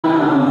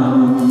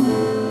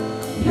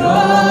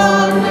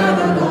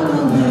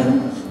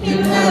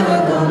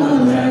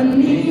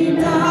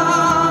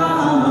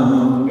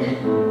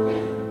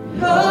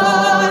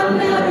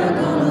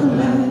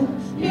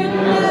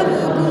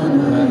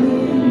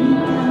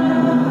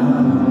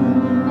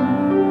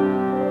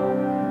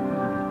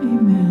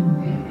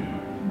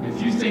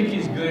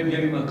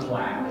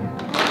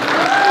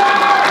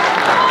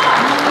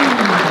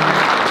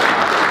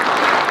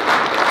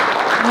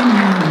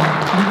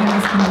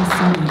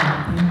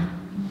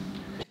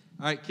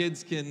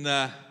Kids can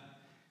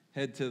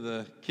head to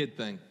the kid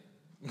thing.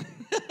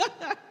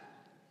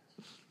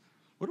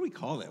 What do we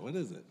call that? What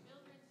is it?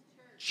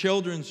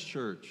 Children's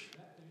church.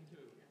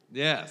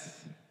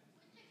 Yes.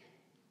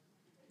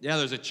 Yeah,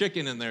 there's a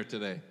chicken in there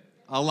today.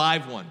 A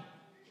live one.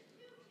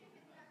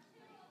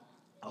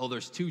 Oh,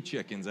 there's 2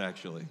 chickens,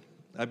 actually.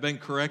 I've been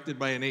corrected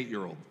by an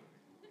 8-year-old.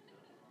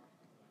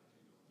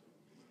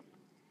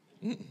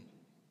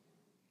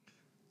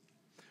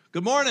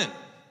 Good morning.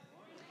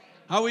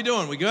 How are we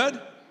doing? We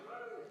good?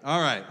 All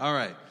right.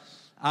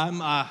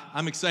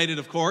 I'm excited,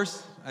 of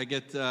course. I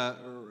get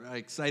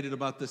excited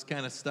about this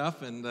kind of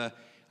stuff, and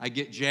I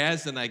get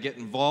jazzed, and I get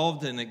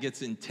involved, and it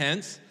gets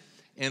intense,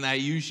 and I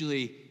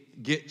usually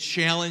get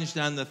challenged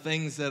on the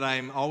things that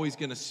I'm always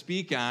going to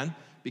speak on,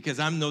 because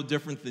I'm no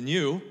different than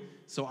you,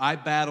 so I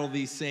battle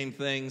these same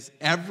things.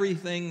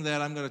 Everything that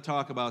I'm going to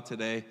talk about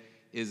today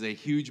is a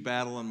huge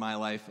battle in my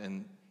life,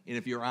 and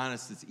if you're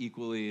honest, it's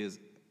equally as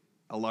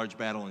a large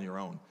battle in your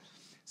own.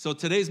 So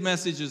today's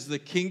message is the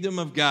kingdom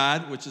of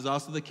God, which is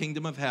also the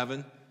kingdom of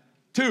heaven.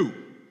 2. I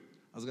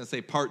was going to say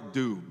part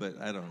 2,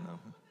 but I don't know.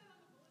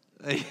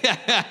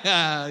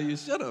 Yeah, you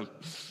should have.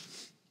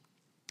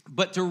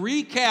 But to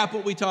recap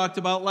what we talked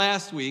about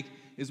last week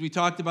is we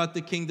talked about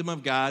the kingdom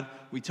of God.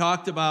 We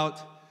talked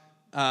about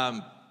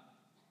there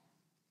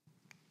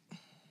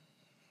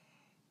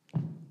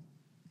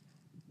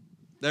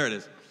it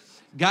is.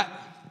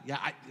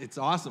 It's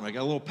awesome. I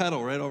got a little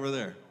pedal right over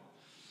there.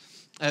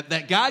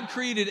 That God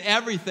created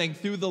everything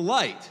through the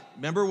light.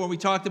 Remember when we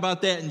talked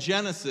about that in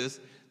Genesis,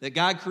 that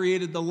God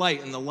created the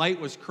light, and the light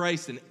was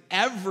Christ, and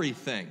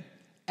everything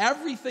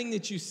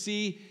that you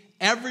see,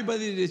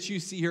 everybody that you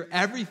see here,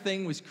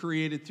 everything was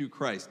created through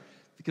Christ.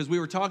 Because we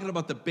were talking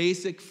about the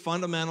basic,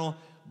 fundamental,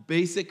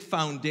 basic,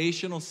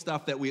 foundational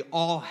stuff that we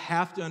all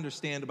have to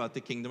understand about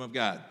the kingdom of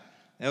God.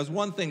 That was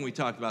one thing we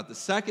talked about. The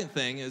second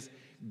thing is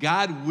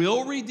God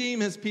will redeem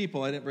his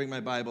people. I didn't bring my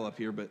Bible up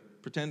here,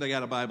 but pretend I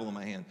got a Bible in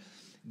my hand.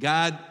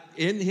 God,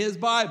 in his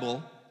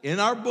Bible,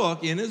 in our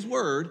book, in his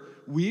word,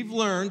 we've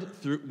learned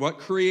through what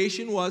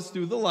creation was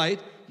through the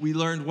light. We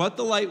learned what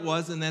the light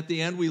was, and at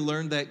the end we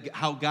learned that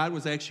how God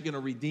was actually going to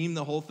redeem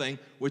the whole thing,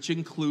 which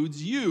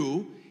includes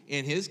you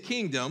in his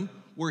kingdom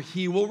where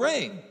he will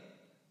reign.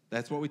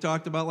 That's what we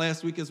talked about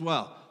last week as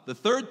well. The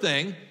third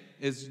thing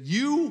is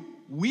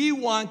we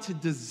want to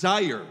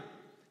desire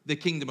the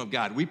kingdom of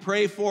God. We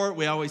pray for it.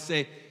 We always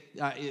say,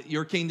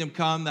 your kingdom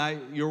come,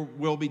 your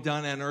will be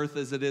done on earth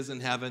as it is in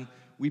heaven.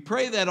 We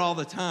pray that all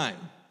the time,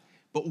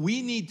 but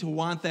we need to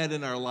want that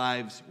in our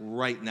lives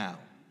right now.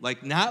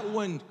 Like not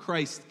when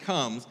Christ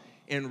comes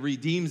and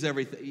redeems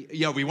everything.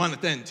 Yeah, we want it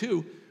then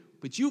too,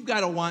 but you've got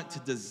to want to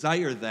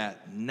desire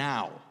that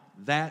now,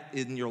 that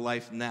in your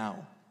life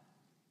now.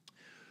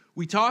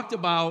 We talked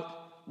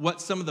about what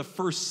some of the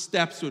first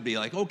steps would be.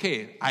 Like,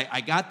 okay,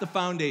 I got the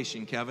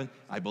foundation, Kevin.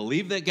 I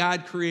believe that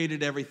God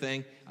created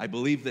everything. I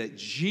believe that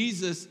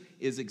Jesus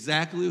is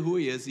exactly who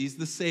he is. He's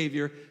the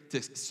Savior.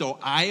 So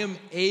I am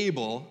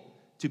able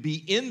to be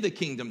in the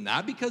kingdom,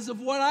 not because of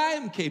what I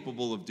am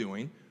capable of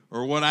doing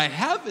or what I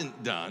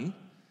haven't done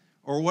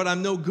or what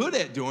I'm no good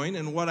at doing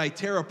and what I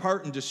tear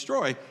apart and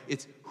destroy.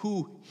 It's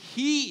who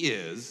he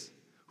is,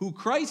 who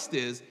Christ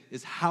is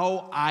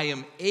how I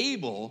am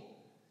able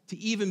to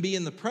even be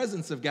in the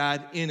presence of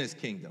God in his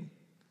kingdom.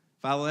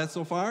 Follow that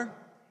so far?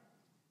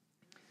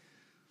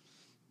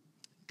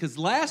 Because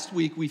last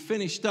week we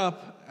finished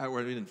up, or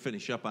we didn't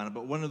finish up on it,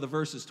 but one of the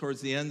verses towards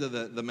the end of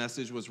the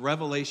message was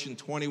Revelation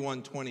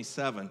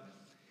 21:27.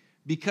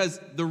 Because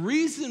the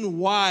reason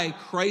why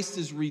Christ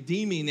is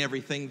redeeming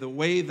everything the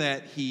way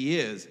that he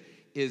is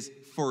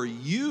for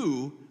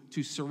you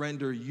to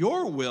surrender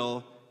your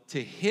will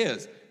to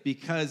his.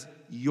 Because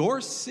your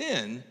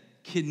sin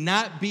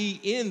cannot be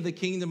in the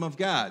kingdom of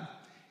God.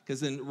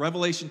 Because in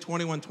Revelation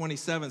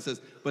 21:27 says,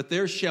 but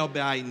there shall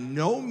by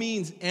no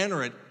means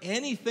enter it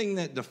anything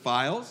that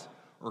defiles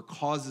or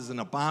causes an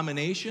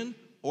abomination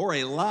or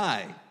a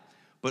lie,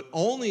 but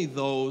only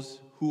those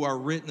who are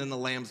written in the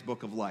Lamb's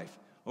book of life.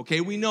 Okay,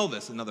 we know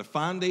this. Another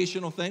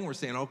foundational thing. We're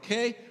saying,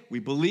 okay, we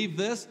believe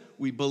this.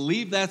 We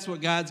believe that's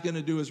what God's going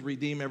to do is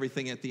redeem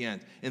everything at the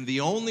end. And the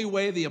only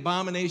way the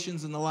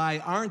abominations and the lie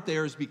aren't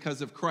there is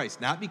because of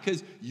Christ, not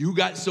because you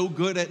got so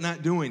good at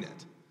not doing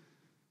it.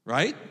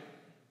 Right?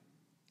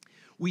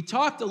 We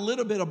talked a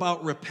little bit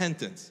about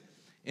repentance.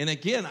 And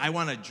again, I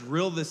want to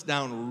drill this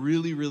down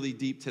really, really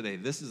deep today.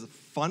 This is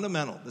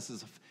fundamental.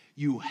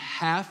 You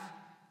have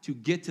to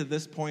get to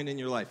this point in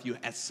your life. You,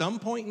 at some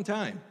point in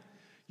time,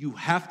 you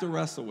have to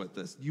wrestle with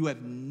this. You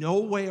have no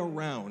way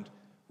around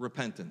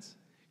repentance.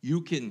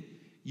 You can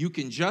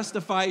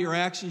justify your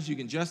actions, you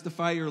can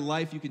justify your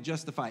life, you can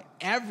justify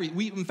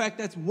in fact,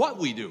 that's what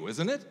we do,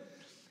 isn't it?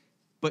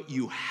 But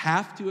you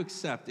have to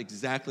accept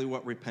exactly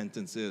what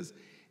repentance is.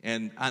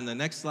 And on the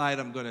next slide,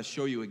 I'm going to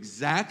show you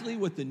exactly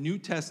what the New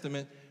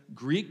Testament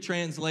Greek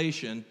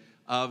translation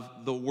of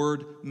the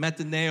word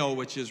metaneo,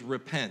 which is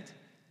repent.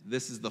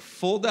 This is the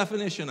full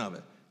definition of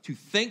it. To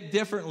think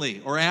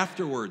differently or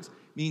afterwards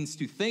means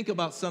to think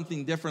about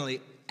something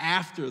differently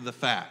after the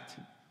fact.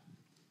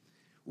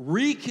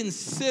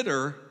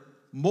 Reconsider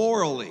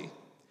morally,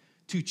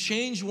 to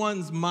change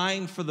one's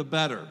mind for the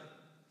better.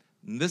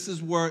 And this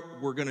is what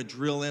we're going to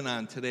drill in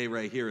on today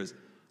right here is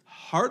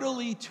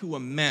heartily to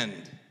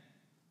amend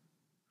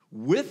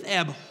with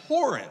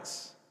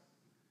abhorrence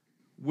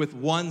with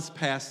one's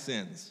past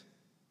sins.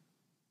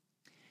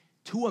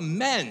 To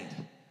amend.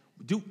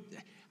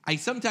 I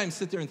sometimes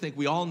sit there and think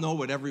we all know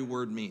what every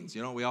word means.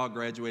 You know, we all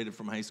graduated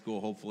from high school,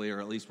 hopefully,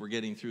 or at least we're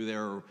getting through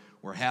there, or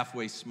we're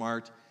halfway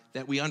smart,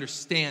 that we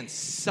understand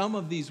some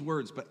of these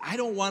words. But I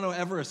don't want to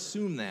ever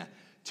assume that.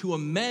 To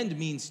amend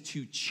means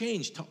to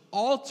change, to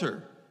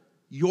alter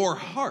your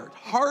heart,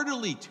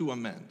 heartily to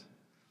amend.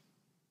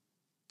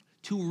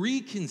 To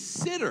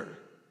reconsider.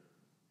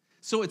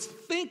 So it's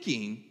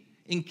thinking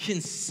and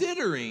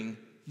considering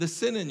the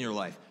sin in your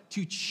life.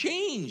 To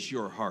change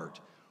your heart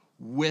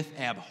with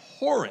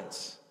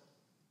abhorrence.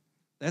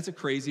 That's a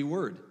crazy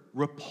word.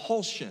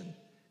 Repulsion.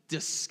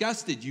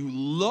 Disgusted. You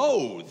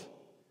loathe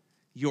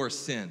your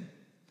sin.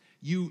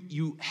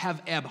 You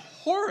have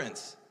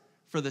abhorrence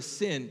for the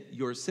sin,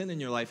 your sin in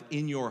your life,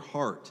 in your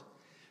heart.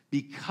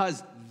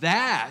 Because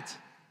that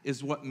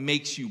is what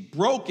makes you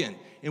broken.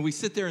 And we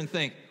sit there and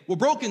think, well,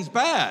 broken's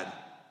bad.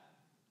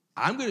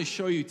 I'm going to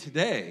show you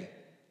today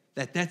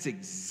that that's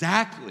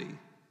exactly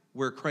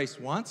where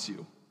Christ wants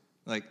you.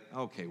 Like,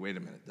 okay, wait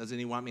a minute. Doesn't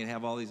he want me to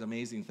have all these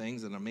amazing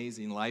things, an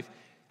amazing life?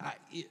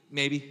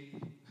 Maybe.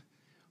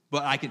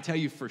 But I can tell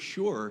you for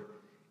sure,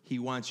 he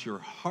wants your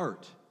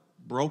heart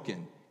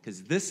broken.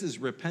 Because this is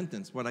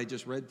repentance, what I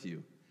just read to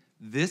you.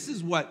 This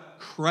is what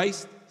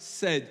Christ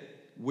said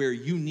where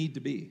you need to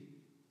be.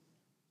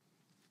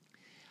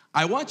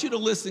 I want you to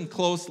listen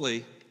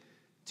closely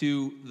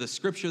to the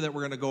scripture that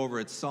we're going to go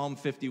over. It's Psalm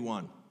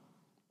 51.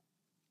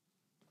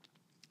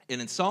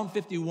 And in Psalm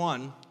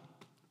 51,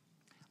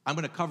 I'm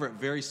going to cover it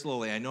very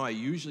slowly. I know I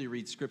usually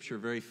read scripture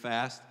very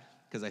fast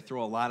because I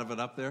throw a lot of it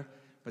up there.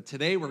 But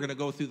today we're going to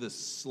go through this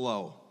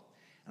slow.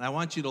 And I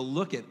want you to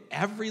look at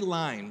every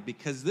line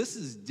because this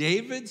is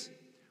David's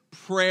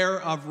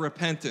prayer of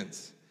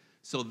repentance.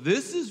 So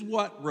this is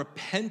what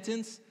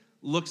repentance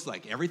looks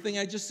like. Everything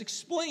I just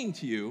explained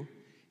to you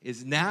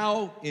is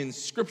now in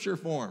scripture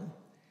form.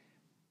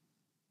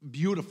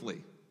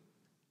 Beautifully.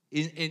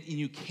 And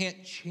you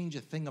can't change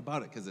a thing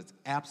about it because it's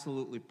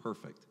absolutely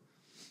perfect.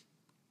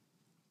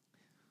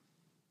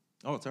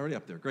 Oh, it's already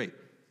up there. Great.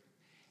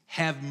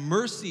 Have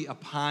mercy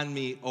upon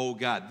me, O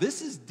God.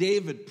 This is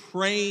David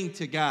praying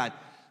to God.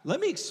 Let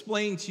me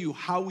explain to you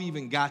how we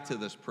even got to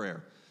this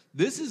prayer.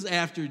 This is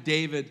after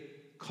David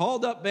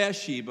called up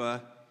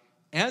Bathsheba,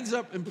 ends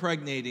up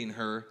impregnating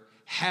her,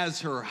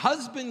 has her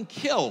husband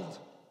killed.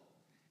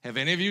 Have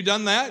any of you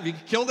done that? Have you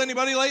killed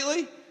anybody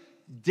lately?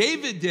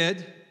 David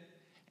did,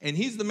 and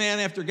he's the man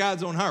after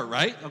God's own heart,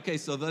 right? Okay,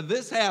 so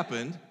this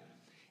happened,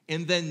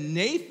 and then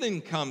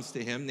Nathan comes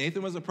to him.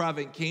 Nathan was a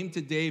prophet, came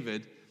to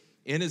David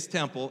in his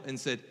temple and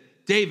said,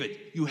 David,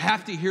 you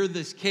have to hear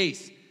this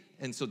case.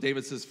 And so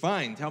David says,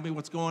 fine, tell me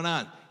what's going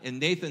on. And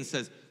Nathan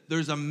says,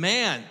 there's a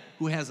man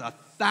who has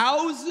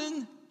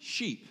 1,000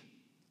 sheep.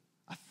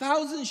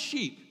 1,000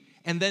 sheep.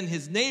 And then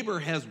his neighbor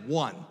has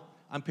one.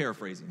 I'm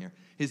paraphrasing here.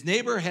 His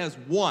neighbor has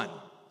one.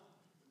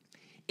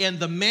 And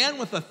the man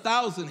with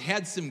 1,000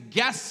 had some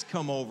guests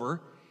come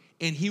over,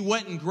 and he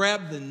went and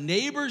grabbed the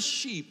neighbor's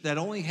sheep that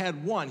only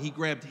had one. He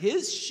grabbed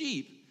his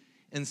sheep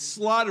and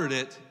slaughtered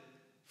it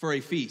for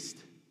a feast.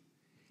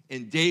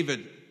 And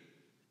David,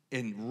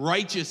 in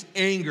righteous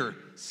anger,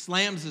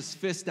 slams his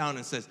fist down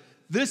and says,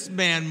 this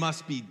man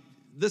must be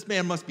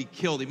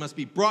killed. He must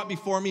be brought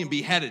before me and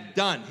beheaded.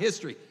 Done.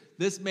 History.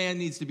 This man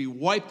needs to be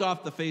wiped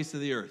off the face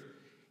of the earth.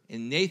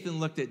 And Nathan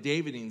looked at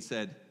David and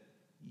said,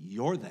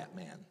 you're that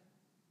man.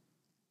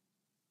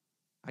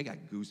 I got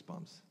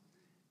goosebumps.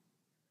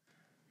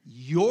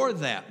 You're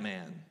that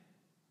man.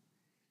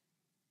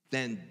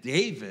 Then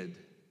David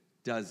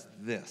does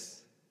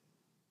this.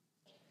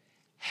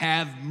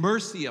 Have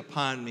mercy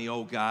upon me,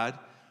 O God,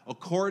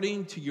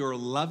 according to your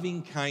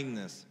loving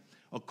kindness,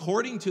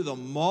 according to the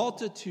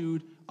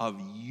multitude of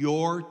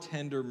your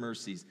tender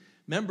mercies.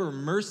 Remember,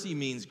 mercy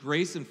means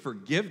grace and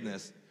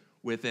forgiveness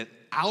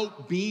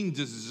without being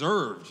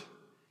deserved.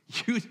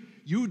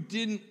 You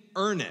didn't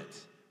earn it.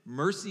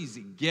 Mercy's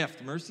a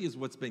gift. Mercy is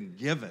what's been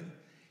given.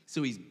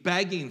 So he's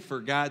begging for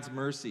God's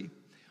mercy.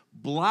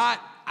 Blot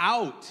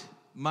out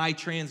my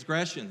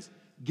transgressions.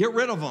 Get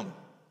rid of them.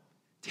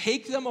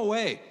 Take them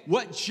away.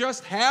 What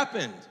just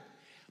happened?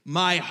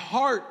 My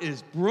heart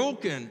is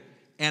broken,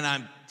 and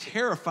I'm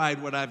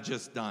terrified what I've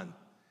just done.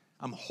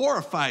 I'm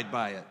horrified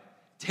by it.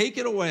 Take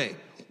it away.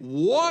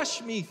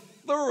 Wash me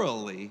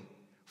thoroughly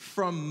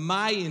from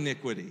my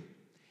iniquity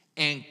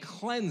and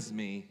cleanse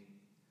me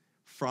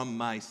from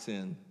my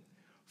sin.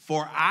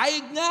 For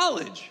I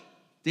acknowledge,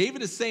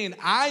 David is saying,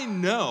 I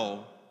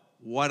know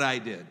what I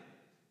did.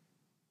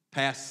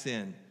 Past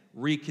sin,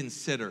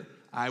 reconsider.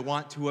 I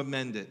want to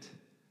amend it.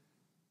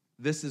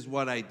 This is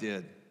what I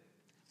did.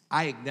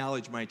 I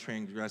acknowledge my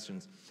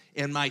transgressions.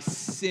 And my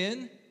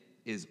sin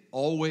is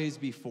always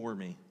before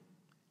me.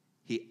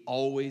 He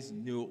always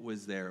knew it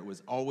was there. It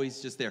was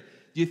always just there.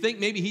 Do you think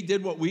maybe he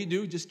did what we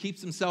do, just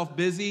keeps himself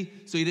busy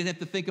so he didn't have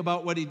to think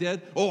about what he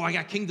did? Oh, I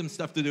got kingdom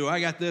stuff to do.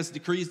 I got this,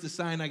 decrees to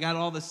sign. I got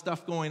all this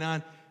stuff going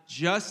on.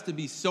 Just to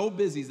be so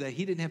busy that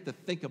he didn't have to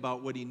think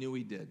about what he knew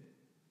he did.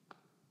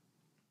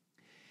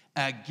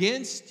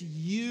 Against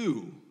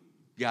you,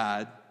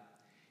 God,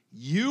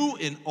 you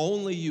and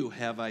only you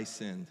have I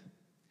sinned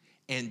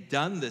and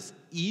done this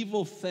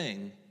evil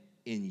thing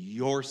in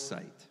your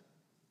sight.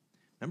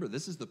 Remember,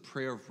 this is the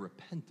prayer of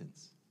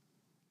repentance.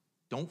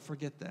 Don't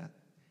forget that.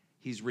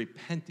 He's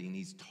repenting.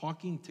 He's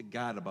talking to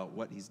God about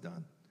what he's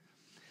done.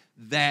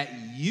 That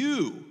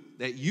you,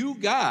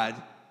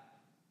 God,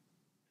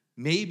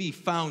 may be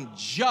found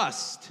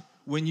just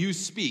when you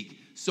speak.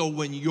 So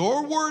when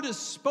your word is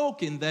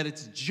spoken, that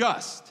it's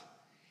just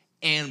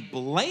and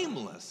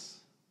blameless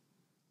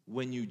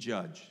when you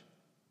judge.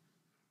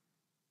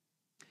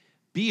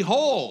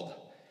 Behold,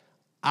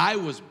 I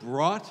was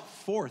brought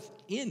forth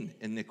in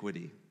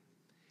iniquity,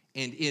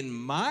 and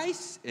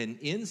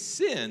in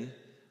sin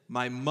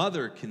my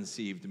mother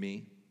conceived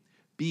me.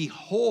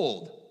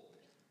 Behold,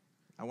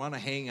 I want to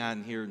hang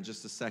on here in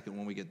just a second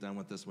when we get done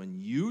with this one.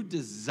 You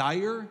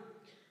desire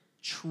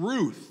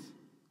truth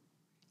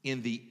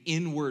in the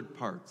inward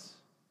parts,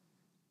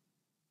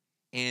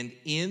 and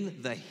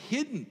in the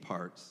hidden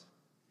parts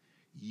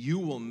you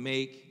will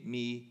make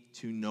me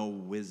to know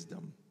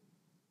wisdom.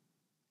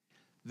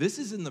 This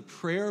is in the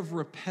prayer of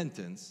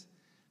repentance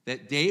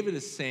that David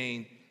is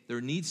saying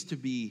there needs to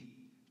be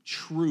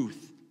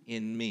truth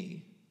in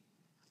me.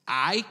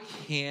 I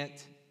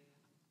can't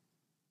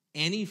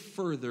any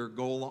further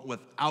go along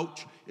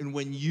without, and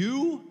when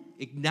you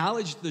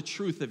acknowledge the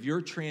truth of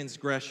your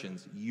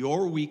transgressions,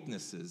 your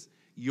weaknesses,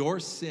 your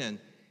sin,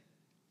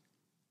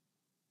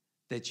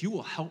 that you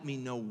will help me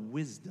know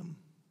wisdom.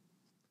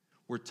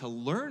 We're to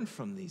learn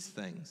from these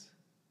things.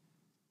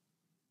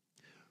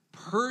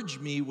 Purge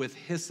me with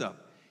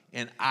hyssop,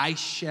 and I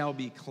shall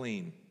be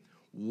clean.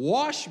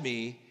 Wash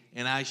me,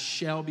 and I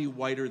shall be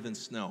whiter than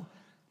snow.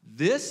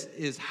 This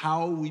is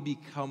how we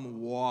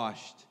become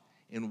washed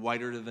and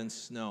whiter than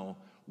snow,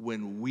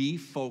 when we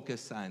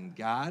focus on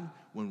God,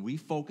 when we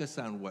focus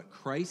on what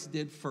Christ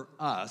did for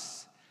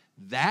us.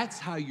 That's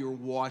how you're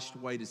washed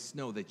white as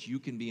snow, that you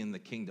can be in the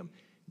kingdom.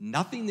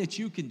 Nothing that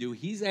you can do.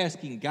 He's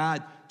asking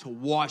God to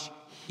wash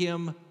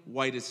him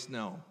white as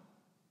snow.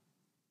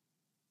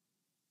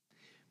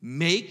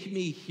 Make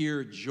me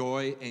hear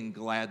joy and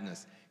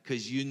gladness,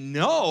 because you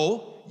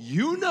know,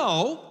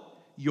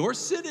 your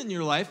sin in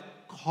your life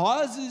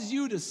causes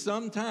you to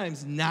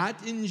sometimes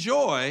not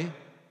enjoy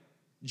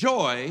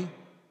joy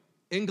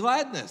and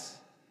gladness,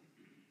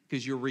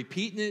 because you're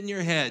repeating it in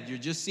your head. You're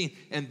just seeing,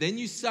 and then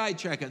you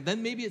sidetrack it.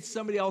 Then maybe it's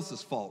somebody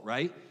else's fault,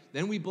 right?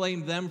 Then we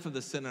blame them for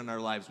the sin in our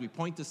lives. We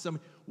point to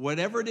somebody,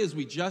 whatever it is,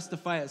 we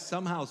justify it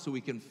somehow so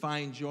we can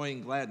find joy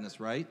and gladness,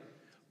 right?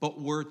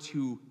 But we're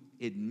to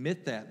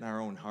admit that in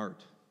our own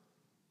heart.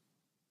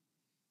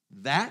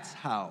 That's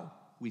how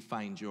we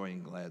find joy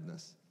and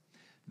gladness.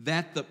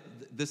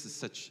 This is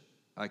such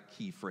a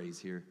key phrase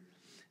here.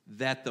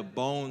 That the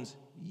bones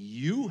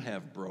you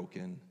have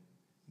broken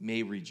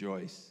may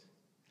rejoice.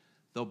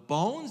 The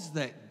bones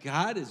that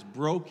God has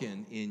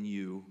broken in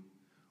you,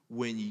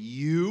 when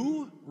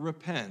you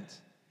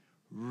repent,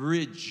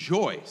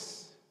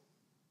 rejoice.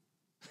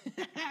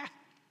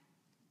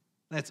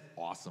 That's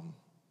awesome.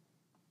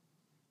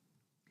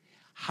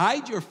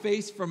 Hide your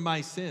face from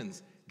my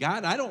sins.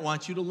 God, I don't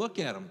want you to look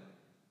at them.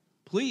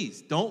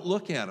 Please, don't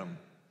look at them.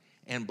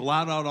 And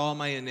blot out all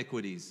my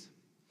iniquities.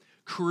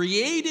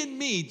 Create in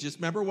me, just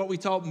remember what we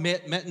taught,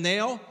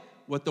 metanoeo,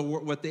 what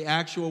the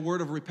actual word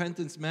of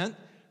repentance meant.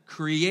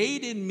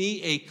 Create in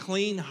me a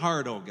clean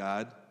heart, O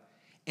God,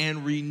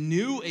 and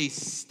renew a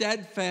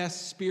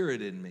steadfast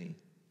spirit in me.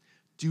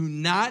 Do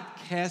not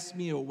cast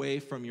me away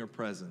from your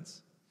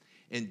presence,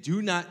 and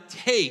do not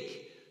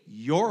take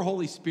your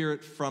Holy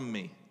Spirit from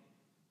me.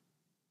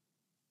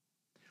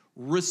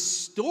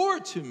 Restore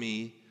to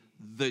me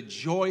the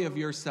joy of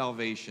your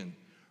salvation.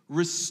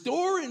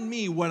 Restore in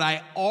me what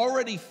I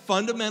already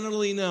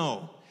fundamentally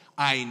know.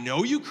 I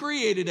know you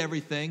created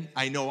everything.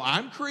 I know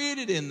I'm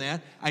created in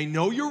that. I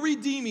know you're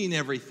redeeming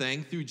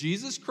everything through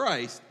Jesus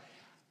Christ.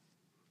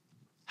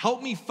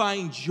 Help me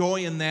find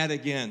joy in that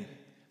again.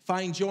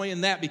 Find joy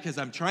in that, because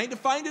I'm trying to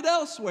find it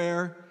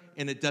elsewhere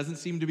and it doesn't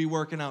seem to be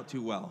working out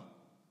too well.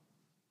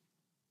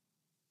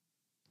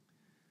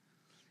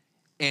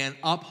 And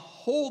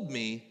uphold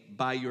me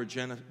by your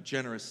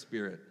generous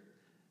spirit.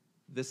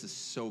 This is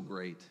so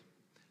great.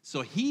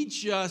 So he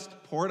just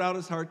poured out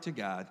his heart to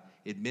God,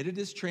 admitted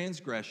his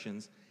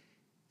transgressions,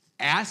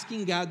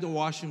 asking God to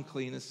wash him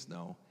clean as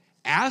snow,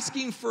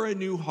 asking for a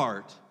new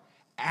heart,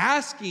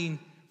 asking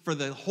for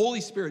the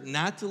Holy Spirit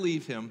not to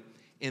leave him.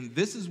 And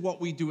this is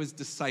what we do as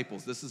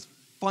disciples. This is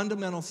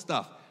fundamental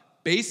stuff,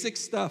 basic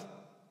stuff.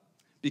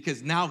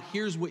 Because now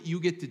here's what you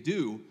get to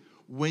do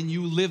when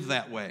you live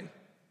that way.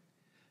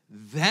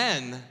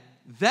 Then,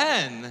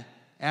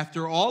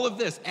 after all of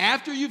this,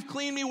 after you've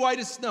cleaned me white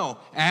as snow,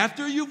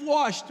 after you've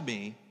washed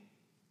me,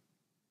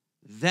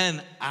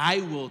 then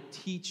I will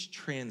teach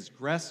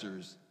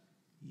transgressors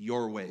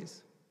your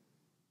ways.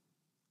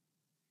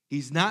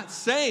 He's not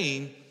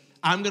saying,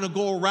 I'm going to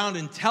go around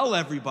and tell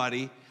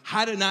everybody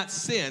how to not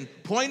sin,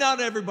 point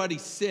out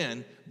everybody's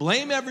sin,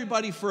 blame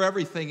everybody for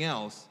everything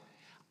else.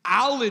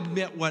 I'll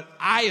admit what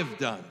I have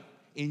done,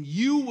 and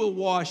you will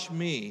wash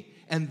me.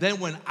 And then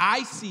when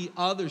I see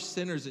other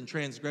sinners and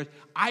transgressors,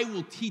 I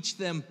will teach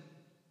them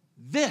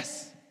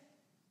this.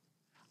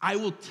 I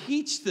will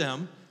teach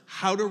them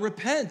how to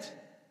repent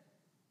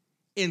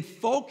and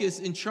focus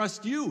and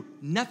trust you,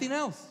 nothing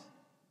else.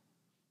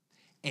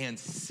 And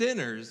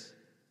sinners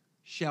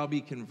shall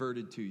be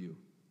converted to you.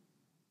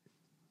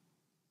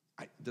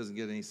 It doesn't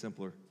get any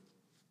simpler.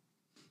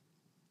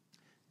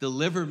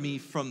 Deliver me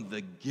from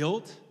the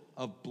guilt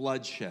of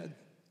bloodshed,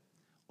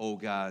 O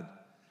God,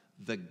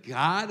 the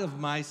God of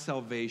my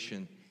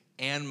salvation,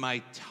 and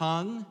my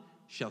tongue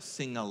shall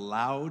sing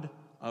aloud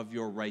of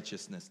your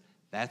righteousness.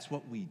 That's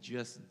what we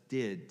just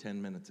did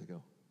 10 minutes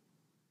ago.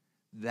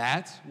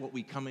 That's what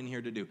we come in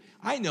here to do.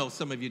 I know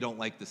some of you don't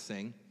like to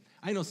sing.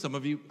 I know some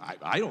of you,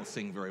 I don't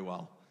sing very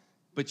well.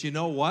 But you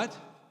know what?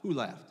 Who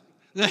laughed?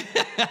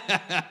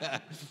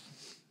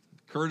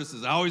 Curtis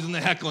is always in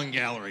the heckling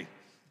gallery.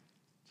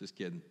 Just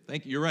kidding.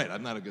 Thank you. You're right.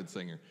 I'm not a good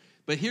singer.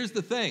 But here's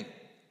the thing.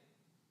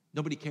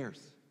 Nobody cares.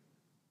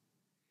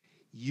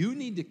 You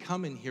need to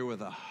come in here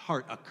with a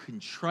heart, a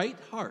contrite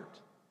heart,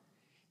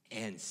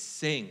 and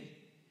sing.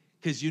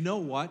 Because you know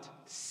what?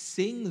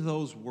 Sing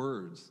those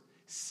words.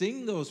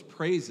 Sing those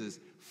praises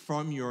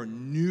from your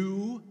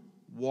new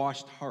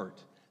washed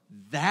heart.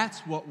 That's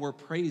what we're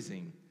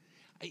praising.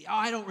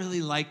 I don't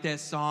really like that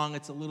song.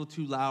 It's a little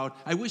too loud.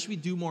 I wish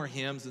we'd do more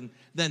hymns. And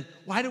then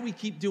why do we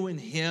keep doing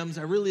hymns?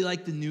 I really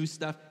like the new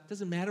stuff. It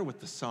doesn't matter what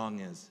the song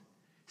is.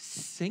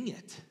 Sing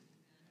it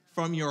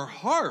from your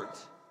heart.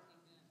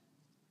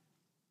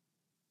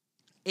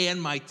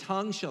 And my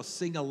tongue shall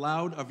sing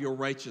aloud of your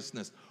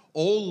righteousness.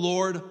 O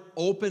Lord,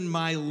 open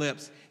my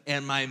lips,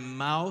 and my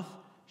mouth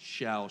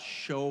shall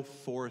show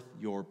forth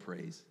your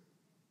praise.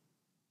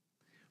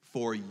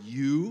 For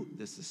you,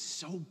 this is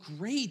so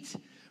great,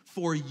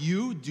 for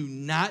you do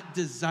not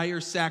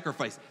desire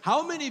sacrifice.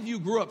 How many of you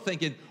grew up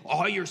thinking,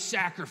 all your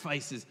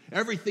sacrifices,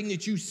 everything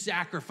that you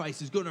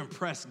sacrifice is going to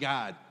impress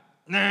God?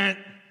 Nah.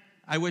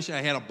 I wish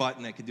I had a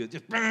button that could do it.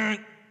 Just,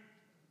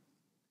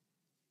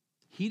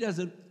 He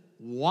doesn't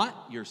want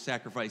your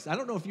sacrifice. I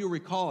don't know if you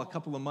recall a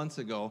couple of months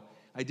ago,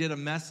 I did a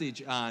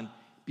message on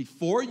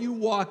before you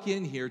walk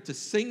in here to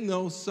sing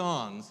those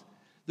songs,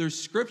 there's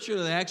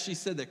scripture that actually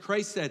said that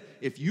Christ said,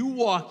 if you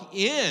walk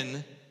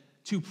in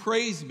to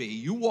praise me,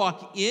 you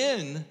walk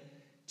in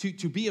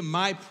to be in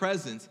my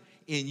presence,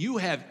 and you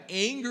have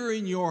anger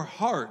in your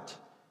heart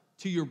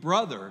to your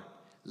brother,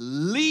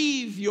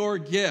 leave your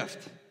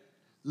gift.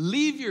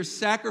 Leave your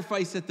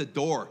sacrifice at the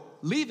door.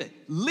 Leave it.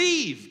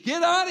 Leave.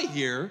 Get out of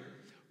here.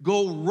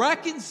 Go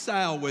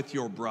reconcile with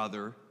your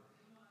brother.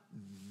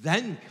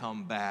 Then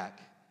come back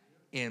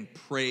and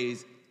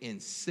praise and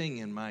sing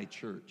in my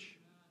church.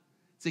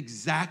 It's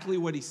exactly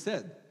what he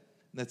said.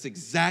 That's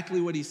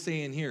exactly what he's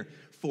saying here.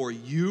 For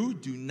you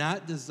do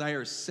not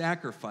desire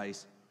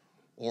sacrifice,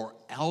 or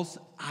else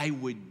I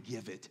would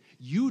give it.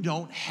 You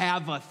don't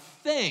have a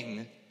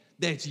thing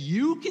that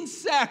you can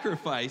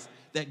sacrifice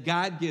that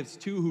God gives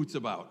two hoots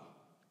about.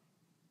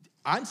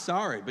 I'm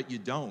sorry, but you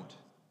don't.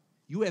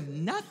 You have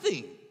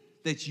nothing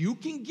that you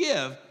can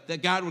give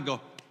that God would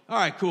go, all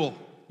right, cool,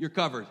 you're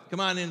covered. Come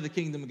on into the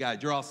kingdom of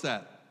God. You're all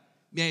set.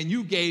 Man,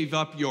 you gave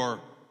up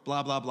your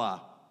blah, blah, blah.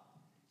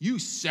 You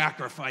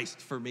sacrificed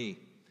for me.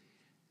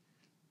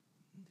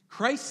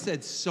 Christ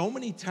said so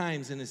many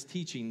times in his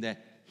teaching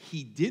that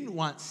he didn't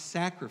want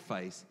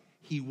sacrifice.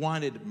 He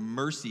wanted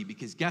mercy,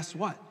 because guess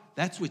what?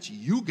 That's what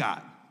you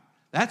got.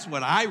 That's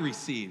what I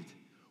received.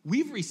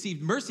 We've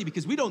received mercy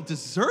because we don't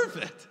deserve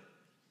it.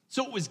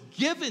 So it was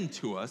given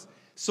to us.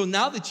 So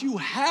now that you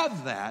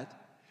have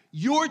that,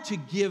 you're to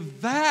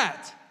give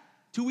that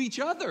to each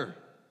other.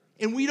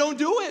 And we don't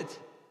do it.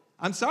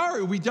 I'm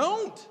sorry, we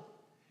don't.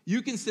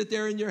 You can sit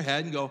there in your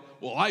head and go,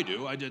 well, I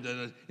do. I did.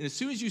 And as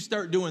soon as you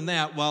start doing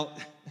that, well,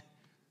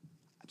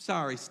 I'm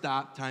sorry,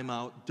 stop, time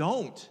out.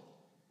 Don't.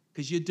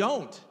 Because you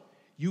don't.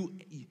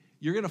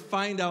 You're going to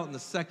find out in the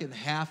second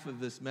half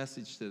of this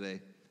message today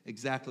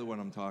exactly what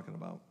I'm talking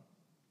about.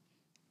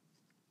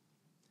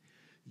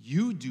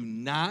 You do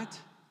not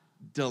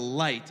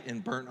delight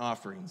in burnt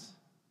offerings.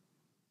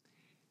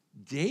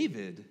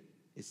 David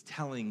is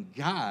telling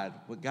God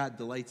what God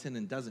delights in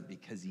and doesn't,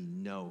 because he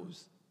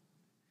knows.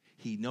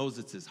 He knows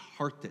it's his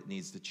heart that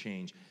needs to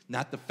change,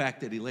 not the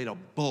fact that he laid a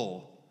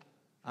bull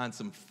on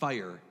some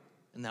fire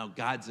and now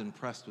God's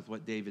impressed with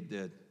what David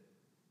did.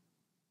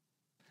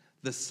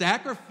 The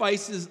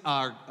sacrifices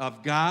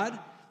of God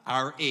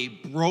are a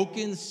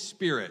broken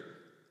spirit.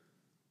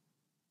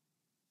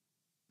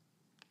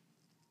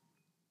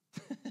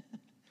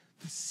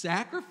 The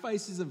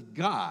sacrifices of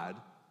God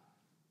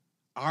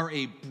are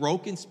a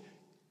broken spirit.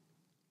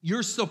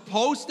 You're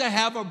supposed to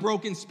have a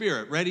broken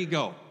spirit. Ready,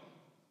 go.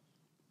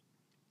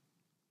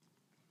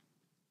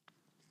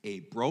 A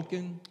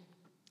broken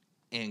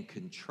and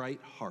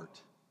contrite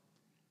heart.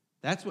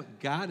 That's what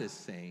God is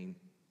saying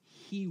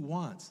He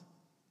wants.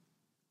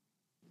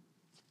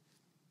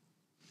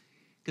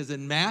 Because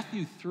in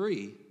Matthew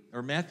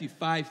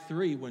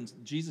 5:3, when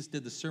Jesus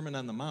did the Sermon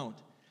on the Mount,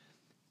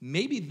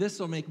 maybe this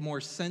will make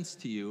more sense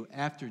to you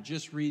after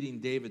just reading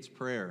David's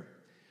prayer.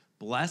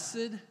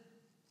 Blessed,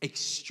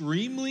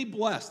 extremely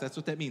blessed, that's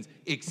what that means.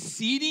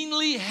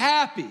 Exceedingly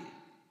happy.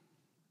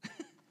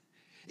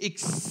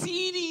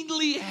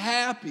 Exceedingly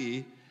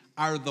happy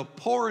are the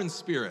poor in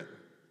spirit.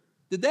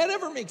 Did that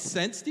ever make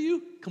sense to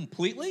you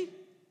completely?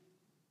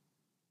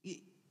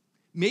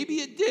 Maybe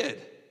it did.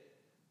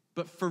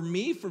 But for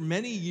me, for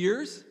many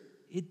years,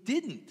 it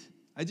didn't.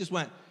 I just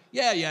went,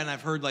 yeah, and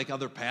I've heard like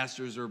other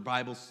pastors or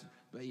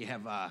you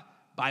have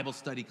Bible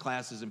study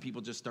classes and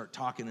people just start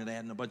talking and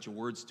adding a bunch of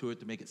words to it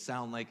to make it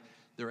sound like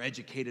they're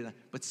educated.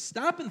 But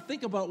stop and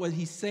think about what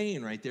he's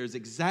saying right there. Is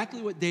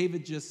exactly what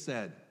David just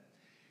said.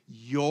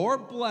 You're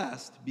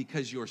blessed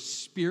because your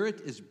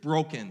spirit is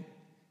broken.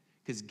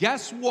 Because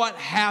guess what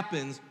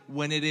happens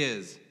when it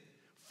is?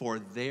 For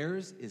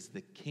theirs is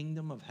the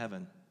kingdom of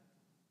heaven.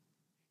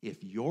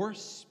 If you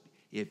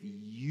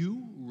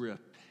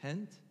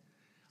repent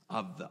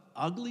of the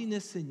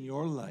ugliness in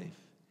your life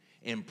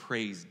and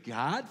praise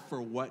God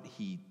for what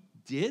He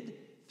did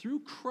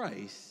through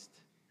Christ,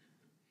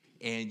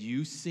 and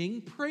you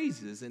sing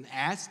praises and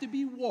ask to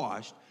be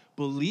washed,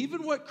 believe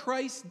in what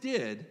Christ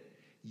did,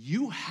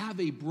 you have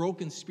a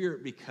broken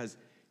spirit because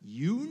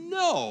you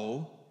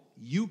know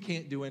you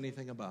can't do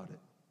anything about it.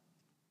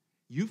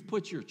 You've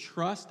put your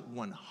trust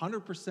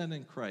 100%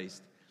 in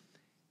Christ.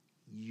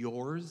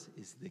 Yours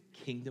is the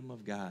kingdom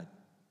of God.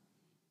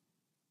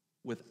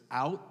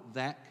 Without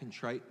that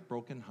contrite,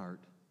 broken heart,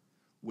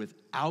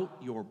 without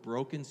your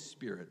broken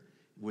spirit,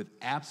 with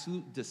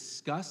absolute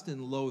disgust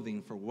and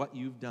loathing for what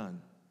you've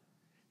done,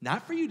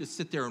 not for you to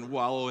sit there and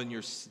wallow in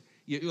you're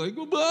like,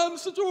 oh, I'm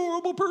such a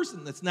horrible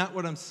person. That's not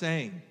what I'm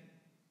saying.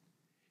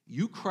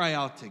 You cry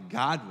out to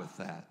God with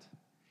that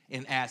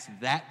and ask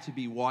that to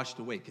be washed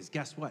away, because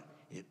guess what?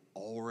 It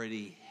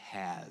already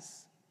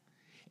has.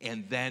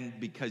 And then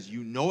because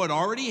you know it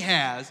already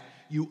has,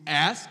 you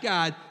ask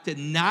God to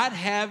not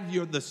have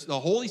the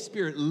Holy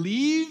Spirit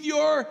leave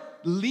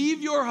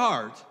your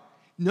heart.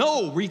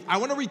 No, I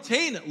want to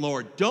retain it,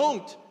 Lord.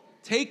 Don't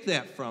take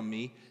that from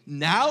me.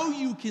 Now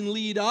you can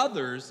lead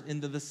others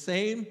into the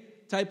same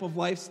type of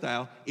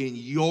lifestyle, and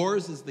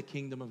yours is the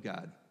kingdom of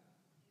God.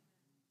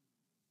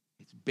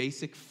 It's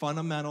basic,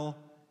 fundamental.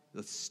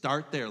 Let's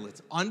start there.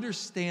 Let's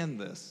understand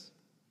this.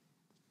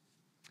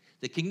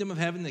 The kingdom of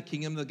heaven, the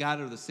kingdom of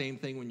God are the same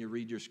thing when you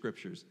read your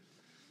scriptures.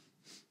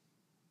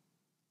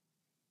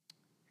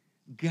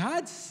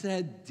 God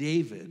said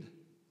David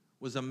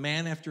was a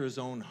man after his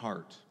own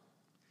heart.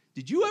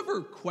 Did you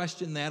ever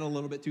question that a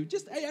little bit too?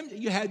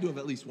 You had to have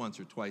at least once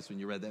or twice when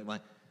you read that line.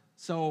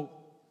 So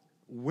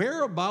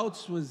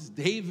whereabouts was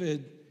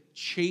David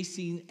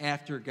chasing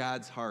after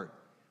God's heart?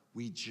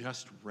 We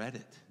just read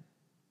it.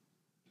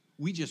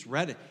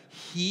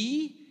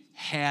 He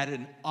had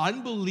an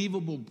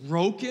unbelievable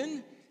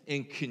broken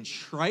and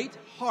contrite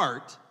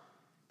heart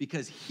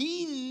because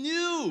he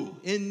knew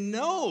and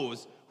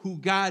knows who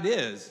God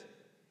is,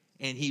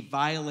 and he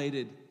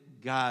violated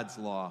God's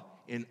law,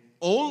 and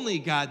only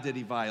God did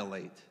he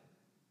violate.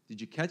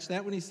 Did you catch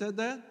that when he said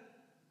that?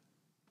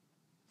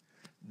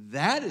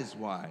 That is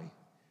why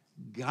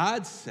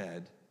God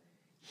said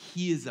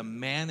he is a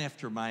man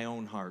after my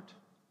own heart.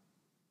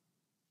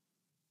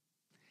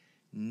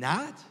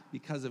 Not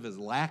because of his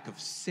lack of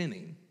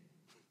sinning.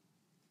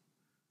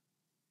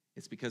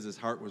 It's because his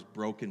heart was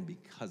broken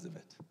because of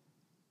it.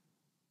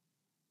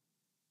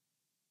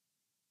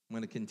 I'm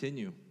going to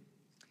continue.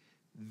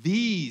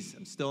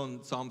 I'm still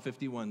in Psalm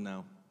 51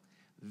 now.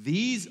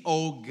 These,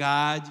 O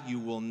God, you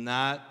will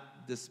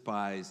not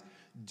despise.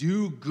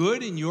 Do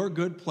good in your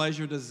good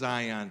pleasure to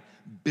Zion.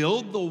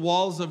 Build the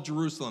walls of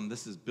Jerusalem.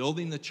 This is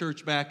building the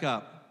church back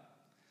up.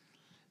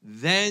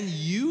 Then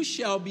you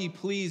shall be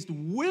pleased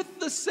with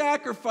the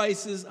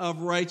sacrifices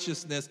of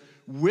righteousness,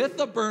 with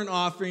the burnt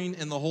offering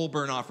and the whole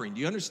burnt offering.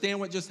 Do you understand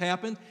what just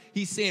happened?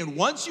 He's saying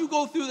once you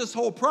go through this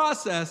whole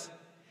process,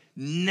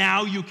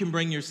 now you can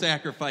bring your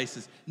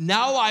sacrifices.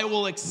 Now I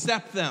will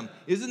accept them.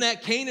 Isn't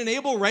that Cain and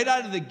Abel right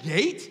out of the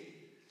gate?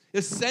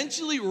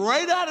 Essentially,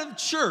 right out of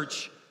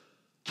church,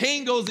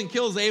 Cain goes and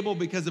kills Abel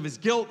because of his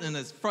guilt and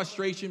his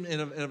frustration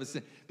and of his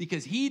sin.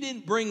 Because he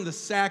didn't bring the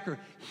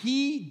sacrifice.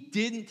 He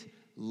didn't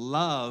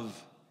love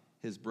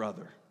his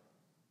brother.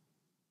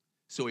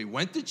 So he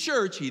went to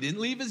church. He didn't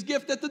leave his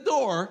gift at the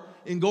door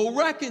and go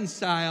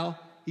reconcile.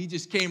 He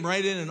just came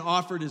right in and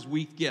offered his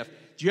weak gift.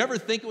 Do you ever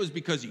think it was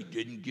because he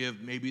didn't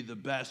give maybe the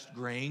best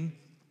grain?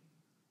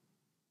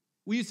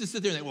 We used to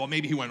sit there and think, well,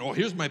 maybe he went, oh,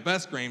 here's my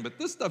best grain, but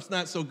this stuff's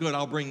not so good,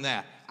 I'll bring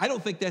that. I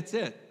don't think that's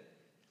it.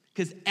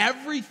 Because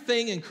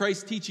everything in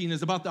Christ's teaching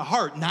is about the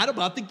heart, not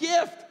about the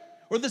gift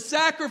or the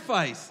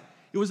sacrifice.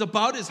 It was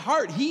about his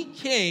heart. He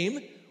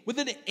came with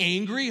an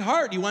angry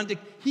heart.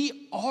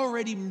 He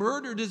already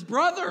murdered his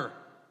brother.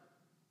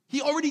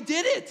 He already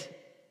did it.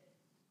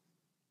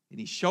 And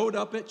he showed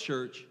up at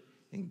church,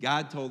 and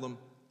God told him,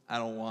 I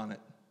don't want it.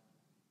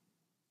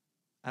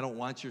 I don't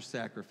want your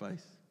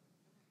sacrifice.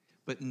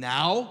 But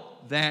now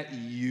that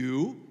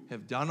you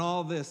have done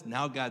all this,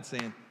 now God's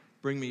saying,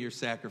 bring me your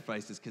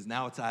sacrifices, because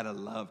now it's out of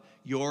love.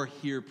 You're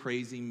here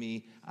praising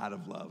me out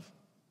of love.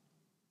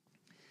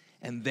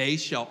 And they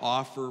shall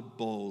offer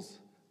bulls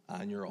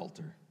on your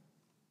altar.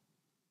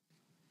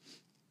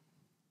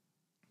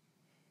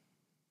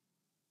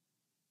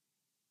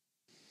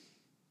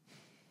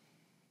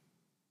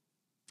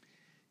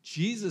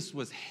 Jesus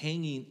was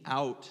hanging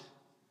out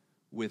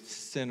with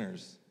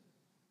sinners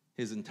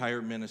his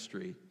entire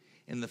ministry.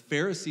 And the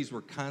Pharisees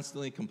were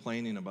constantly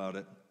complaining about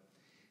it.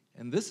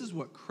 And this is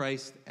what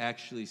Christ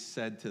actually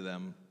said to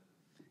them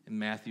in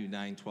Matthew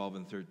 9, 12,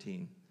 and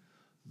 13.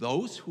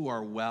 Those who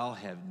are well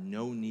have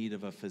no need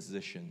of a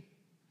physician.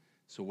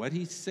 So what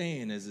he's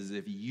saying is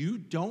if you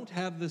don't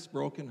have this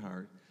broken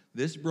heart,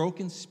 this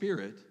broken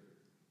spirit,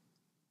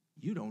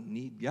 you don't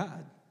need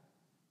God.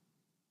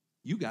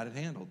 You got it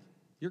handled.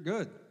 You're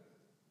good.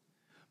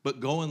 But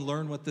go and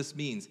learn what this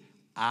means.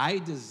 I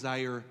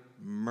desire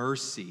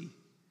mercy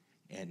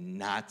and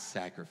not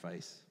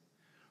sacrifice.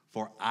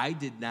 For I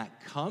did not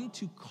come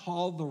to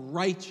call the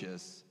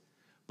righteous,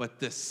 but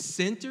the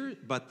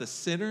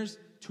sinners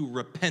to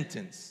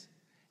repentance.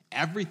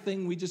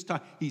 Everything we just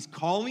talked, he's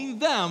calling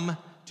them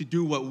to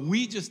do what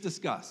we just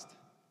discussed.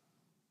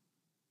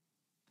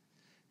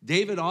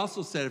 David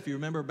also said, if you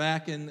remember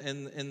back in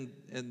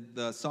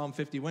the Psalm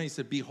 51, he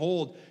said,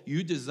 behold,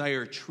 you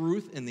desire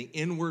truth in the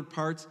inward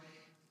parts,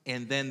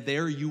 and then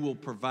there you will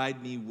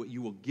provide me,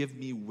 you will give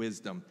me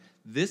wisdom.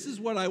 This is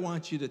what I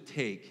want you to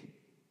take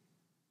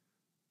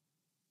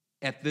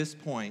at this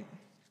point,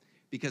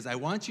 because I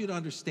want you to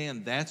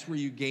understand that's where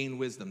you gain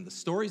wisdom. The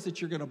stories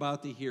that you're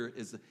about to hear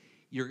is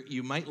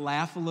you might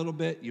laugh a little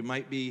bit, you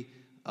might be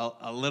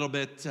a little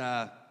bit,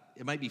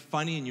 it might be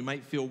funny and you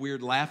might feel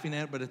weird laughing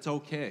at it, but it's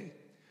okay.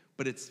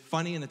 But it's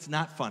funny and it's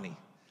not funny,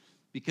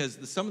 because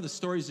some of the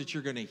stories that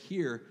you're going to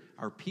hear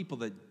are people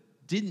that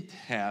didn't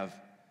have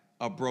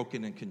a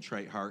broken and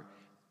contrite heart,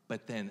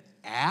 but then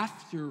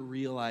after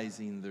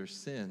realizing their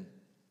sin,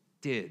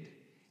 did.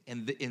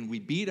 And we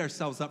beat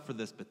ourselves up for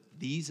this, but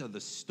these are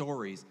the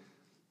stories.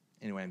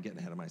 Anyway, I'm getting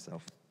ahead of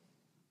myself.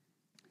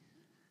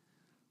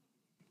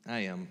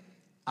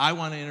 I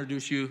want to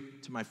introduce you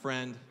to my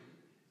friend.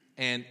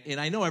 And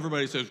I know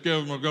everybody says,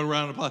 give him a good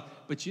round of applause.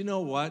 But you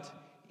know what?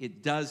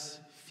 It does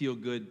feel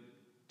good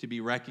to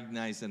be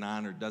recognized and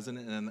honored, doesn't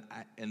it?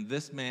 And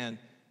this man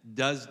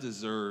does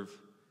deserve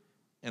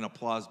an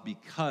applause,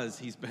 because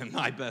he's been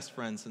my best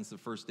friend since the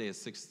first day of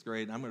 6th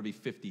grade. And I'm going to be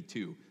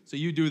 52. So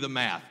you do the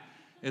math.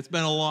 It's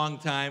been a long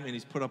time, and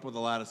he's put up with a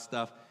lot of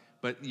stuff.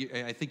 But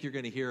I think you're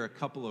going to hear a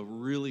couple of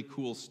really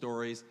cool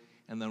stories,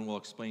 and then we'll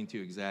explain to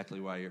you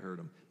exactly why you heard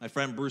them. My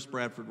friend Bruce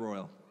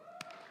Bradford-Royle.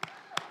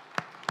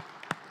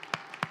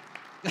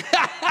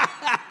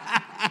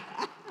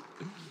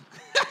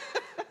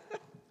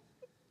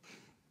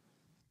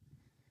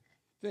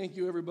 Thank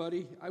you,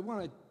 everybody. I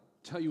want to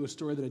tell you a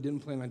story that I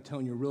didn't plan on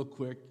telling you real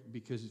quick,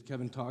 because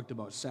Kevin talked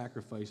about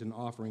sacrifice and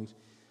offerings.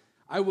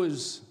 I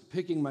was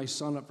picking my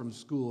son up from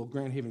school,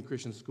 Grand Haven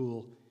Christian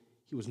School.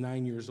 He was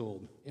 9 years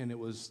old, and it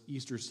was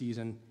Easter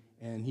season,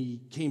 and he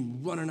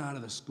came running out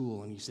of the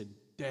school, and he said,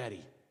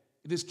 Daddy,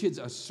 this kid's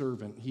a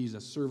servant. He's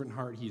a servant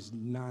heart. He's a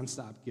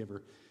nonstop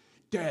giver.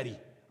 Daddy,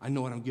 I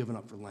know what I'm giving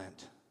up for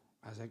Lent.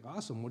 I was like,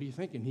 awesome. What are you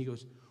thinking? He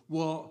goes,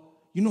 well,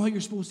 you know how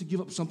you're supposed to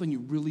give up something you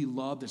really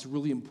love that's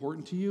really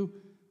important to you?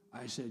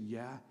 I said,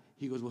 yeah.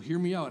 He goes, well, hear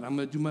me out. I'm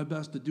going to do my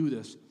best to do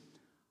this.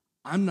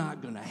 I'm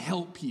not going to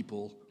help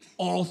people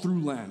all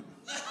through Lent.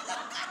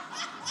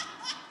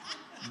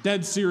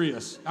 Dead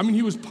serious. I mean,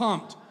 he was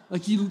pumped.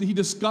 Like, he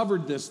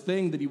discovered this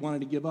thing that he wanted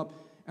to give up.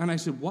 And I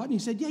said, what? And he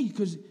said, yeah,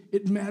 because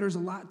it matters a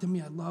lot to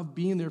me. I love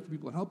being there for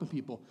people and helping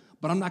people,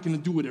 but I'm not going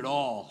to do it at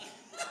all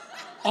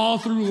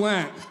through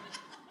Lent.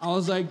 I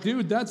was like,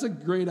 dude, that's a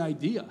great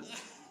idea.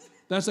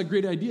 That's a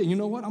great idea. You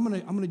know what? I'm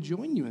gonna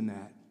join you in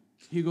that.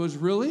 He goes,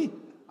 really?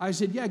 I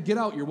said, yeah, get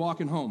out. You're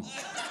walking home.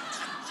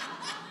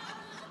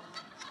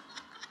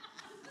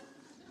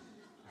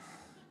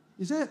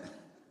 This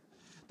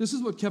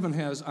is what Kevin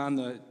has on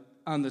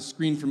the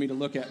screen for me to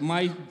look at.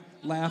 My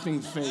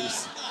laughing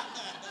face.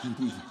 I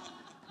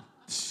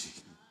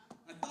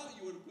thought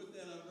you would have put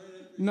that up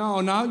right after.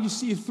 No, now you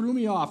see, it threw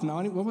me off.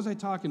 Now, what was I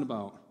talking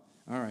about?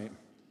 All right.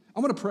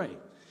 I'm going to pray.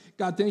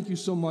 God, thank you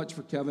so much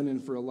for Kevin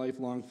and for a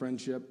lifelong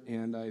friendship,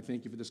 and I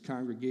thank you for this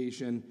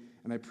congregation,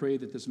 and I pray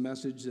that this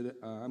message that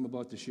I'm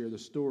about to share, the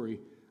story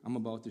I'm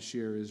about to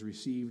share, is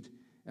received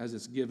as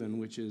it's given,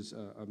 which is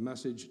a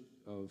message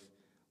of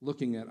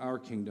looking at our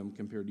kingdom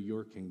compared to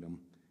your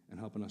kingdom and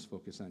helping us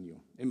focus on you.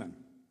 Amen.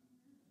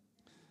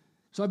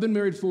 So I've been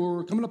married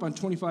for coming up on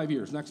 25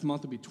 years. Next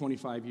month will be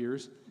 25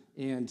 years.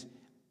 And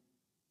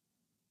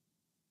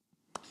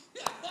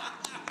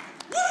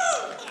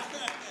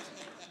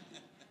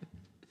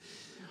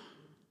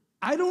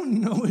I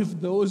don't know if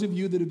those of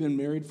you that have been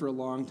married for a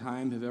long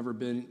time have ever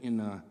been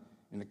in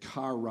a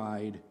car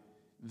ride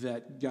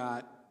that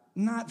got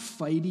not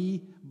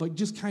fighty, but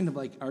just kind of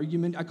like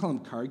argument. I call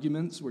them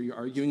carguments, where you're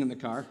arguing in the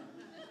car.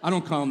 I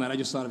don't call them that. I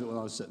just thought of it while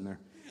I was sitting there.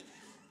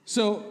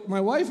 So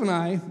my wife and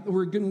I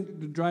were going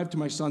to drive to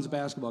my son's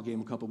basketball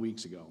game a couple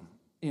weeks ago.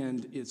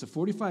 And it's a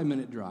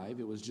 45-minute drive.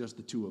 It was just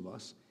the two of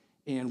us.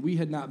 And we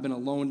had not been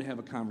alone to have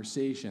a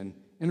conversation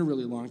in a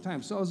really long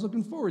time. So I was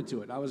looking forward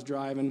to it. I was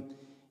driving,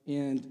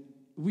 and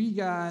we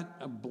got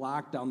a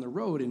block down the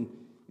road, and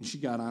she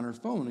got on her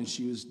phone, and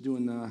she was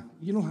doing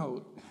you know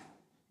how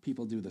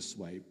people do the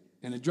swipe.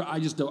 And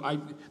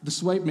the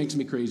swipe makes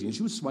me crazy. And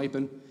she was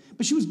swiping,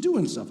 but she was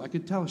doing stuff. I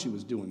could tell she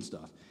was doing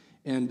stuff.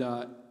 And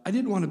I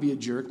didn't want to be a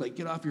jerk, like,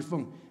 get off your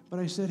phone. But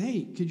I said,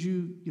 hey, could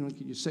you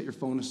set your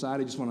phone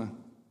aside? I just want to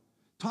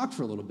talk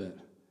for a little bit.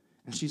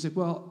 And she said,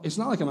 well, it's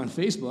not like I'm on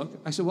Facebook.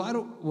 I said,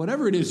 well,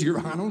 whatever it is you're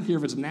on, I don't care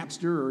if it's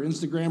Napster or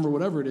Instagram or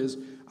whatever it is,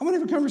 I want to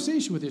have a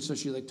conversation with you. So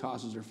she, like,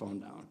 tosses her phone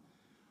down.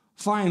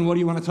 Fine, what do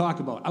you want to talk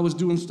about? I was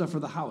doing stuff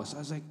for the house. I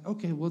was like,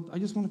 okay, well, I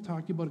just want to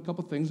talk to you about a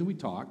couple things, and we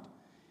talked.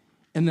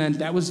 And then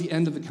that was the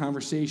end of the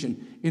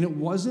conversation. And it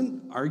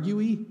wasn't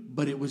arguey,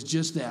 but it was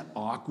just that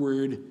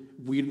awkward,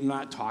 we're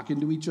not talking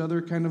to each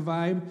other kind of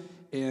vibe.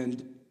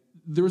 And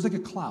there was like a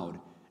cloud.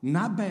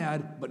 Not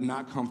bad, but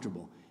not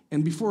comfortable.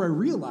 And before I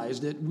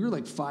realized it, we were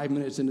like 5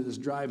 minutes into this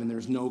drive, and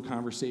there's no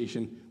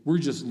conversation. We're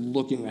just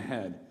looking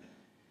ahead.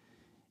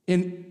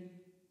 And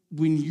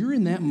when you're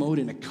in that mode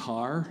in a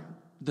car,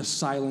 the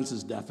silence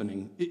is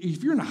deafening.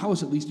 If you're in a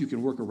house, at least you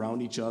can work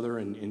around each other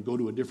and go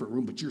to a different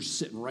room, but you're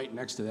sitting right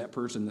next to that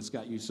person that's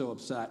got you so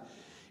upset.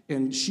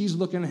 And she's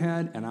looking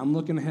ahead, and I'm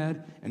looking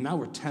ahead, and now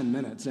we're 10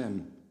 minutes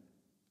in.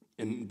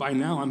 And by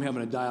now, I'm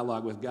having a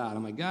dialogue with God.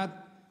 I'm like, God,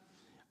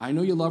 I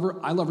know you love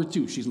her. I love her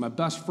too. She's my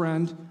best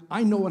friend.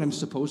 I know what I'm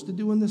supposed to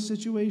do in this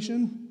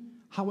situation.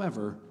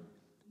 However,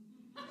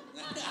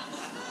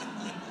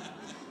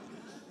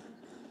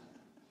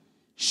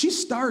 she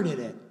started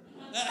it.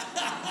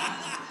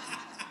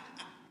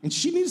 And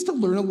she needs to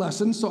learn a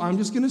lesson, so I'm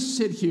just going to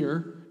sit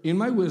here in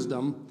my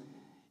wisdom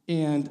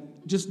and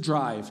just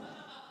drive.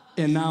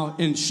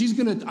 And she's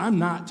going to, I'm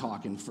not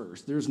talking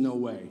first. There's no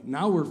way.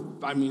 Now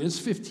it's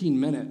 15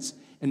 minutes,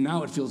 and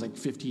now it feels like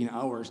 15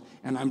 hours,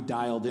 and I'm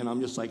dialed in.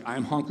 I'm just like,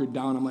 I'm hunkered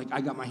down. I'm like,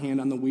 I got my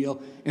hand on the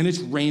wheel, and it's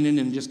raining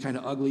and just kind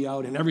of ugly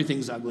out, and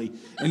everything's ugly.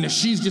 And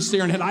she's just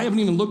staring ahead. I haven't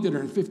even looked at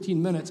her in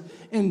 15 minutes.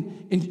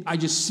 And I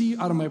just see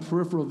out of my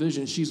peripheral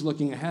vision, she's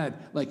looking ahead,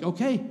 like,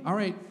 okay, all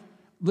right.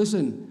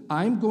 Listen,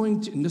 I'm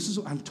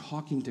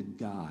talking to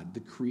God, the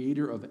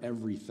creator of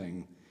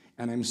everything,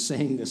 and I'm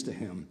saying this to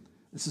him.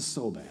 This is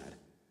so bad.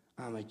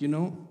 I'm like,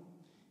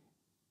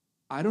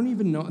 I don't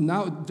even know,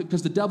 now,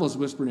 because the devil's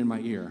whispering in my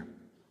ear.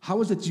 How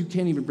is it that you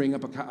can't even bring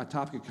up a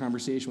topic of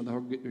conversation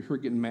without her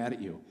getting mad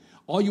at you?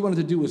 All you wanted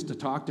to do was to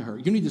talk to her.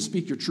 You need to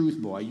speak your truth,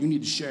 boy. You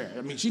need to share.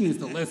 I mean, she needs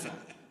to listen.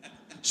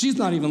 She's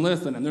not even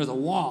listening. There's a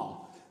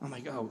wall. I'm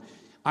like,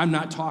 I'm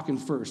not talking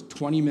first.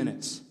 20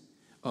 minutes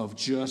of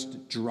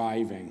just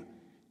driving.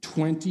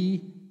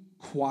 20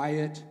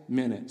 quiet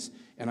minutes.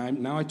 And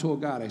I told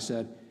God, I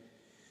said,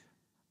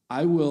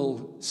 I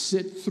will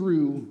sit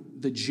through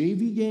the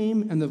JV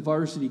game and the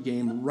varsity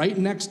game right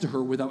next to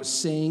her without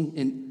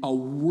saying a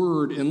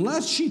word,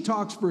 unless she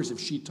talks first. If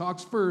she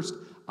talks first,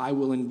 I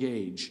will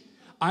engage.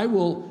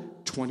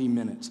 20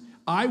 minutes.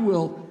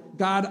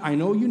 God, I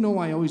know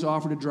I always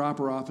offer to drop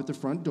her off at the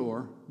front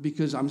door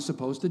because I'm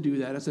supposed to do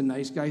that. It's a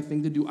nice guy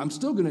thing to do. I'm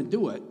still going to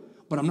do it,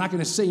 but I'm not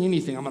going to say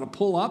anything. I'm going to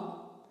pull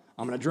up,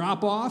 I'm going to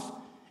drop off,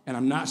 and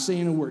I'm not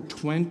saying a word.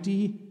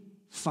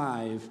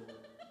 25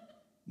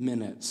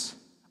 minutes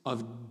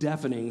of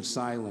deafening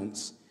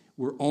silence.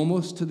 We're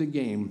almost to the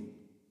game,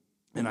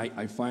 and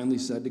I finally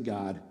said to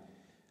God,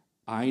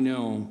 I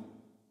know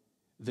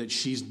that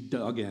she's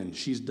dug in.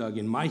 She's dug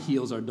in. My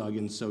heels are dug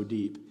in so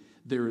deep.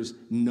 There is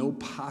no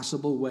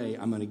possible way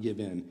I'm going to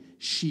give in.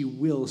 She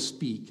will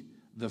speak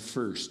the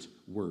first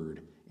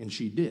word. And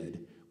she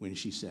did when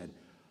she said,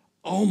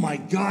 oh my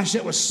gosh,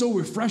 that was so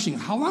refreshing.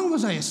 How long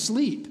was I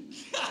asleep?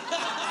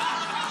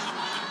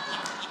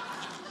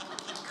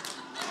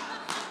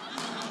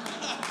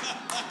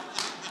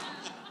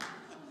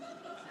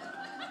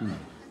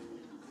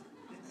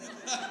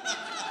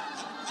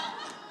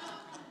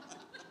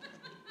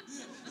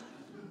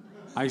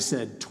 I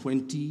said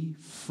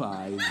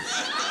 25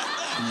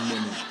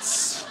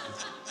 minutes.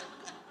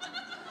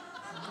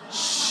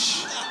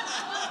 Shh.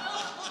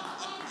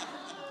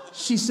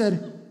 She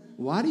said,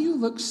 why do you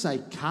look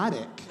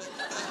psychotic?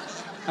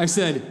 I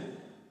said,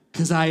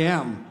 because I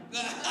am.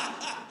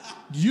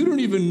 You don't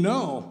even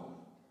know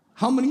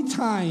how many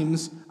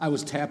times I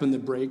was tapping the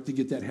brake to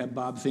get that head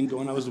bob thing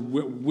going. I was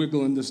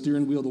wiggling the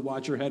steering wheel to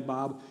watch her head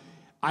bob.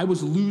 I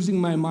was losing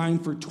my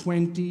mind for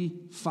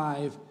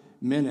 25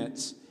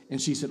 minutes.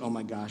 And she said, oh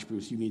my gosh,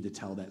 Bruce, you need to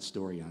tell that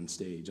story on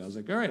stage. I was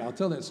like, all right, I'll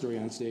tell that story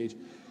on stage.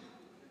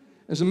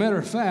 As a matter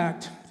of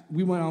fact,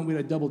 we went out, we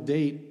had a double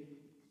date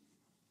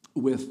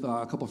with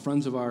a couple of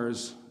friends of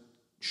ours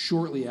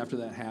shortly after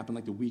that happened,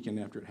 like the weekend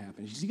after it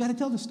happened. She said, you got to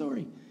tell the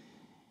story.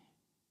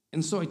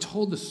 And so I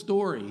told the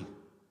story,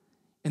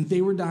 and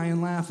they were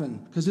dying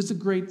laughing, because it's a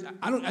great,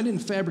 I didn't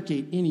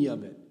fabricate any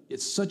of it.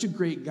 It's such a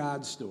great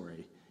God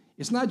story.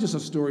 It's not just a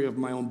story of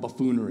my own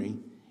buffoonery.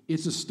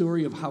 It's a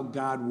story of how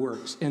God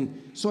works.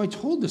 And so I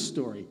told this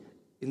story,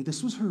 and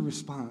this was her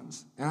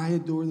response. And I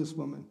adore this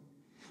woman.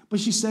 But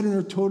she said in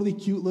her totally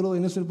cute little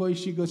innocent voice,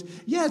 she goes,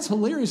 yeah, it's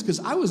hilarious because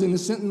I was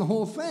innocent in the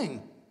whole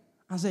thing.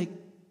 I was like,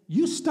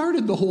 you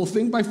started the whole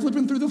thing by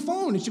flipping through the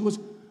phone. And she goes,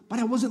 but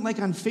I wasn't like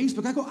on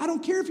Facebook. I go, I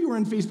don't care if you were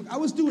on Facebook. I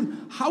was doing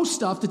house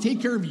stuff to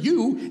take care of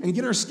you and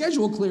get our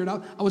schedule cleared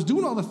out. I was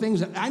doing all the things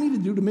that I need to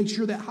do to make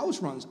sure that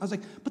house runs. I was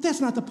like, but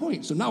that's not the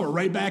point. So now we're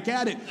right back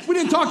at it. We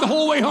didn't talk the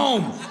whole way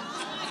home.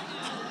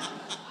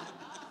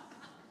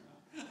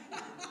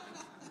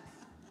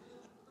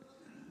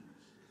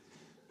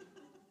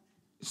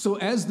 So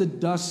as the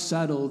dust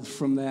settled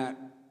from that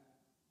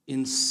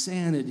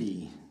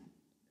insanity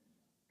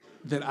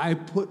that I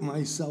put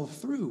myself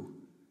through,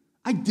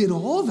 I did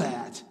all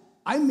that.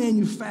 I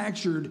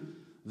manufactured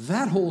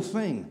that whole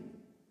thing.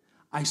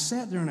 I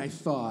sat there and I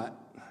thought,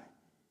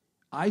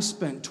 I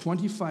spent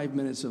 25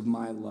 minutes of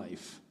my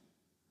life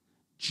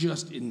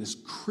just in this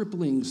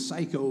crippling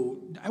psycho.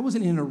 I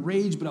wasn't in a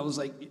rage, but I was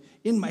like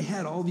in my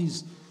head, all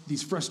these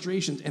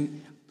frustrations.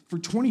 And for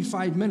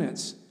 25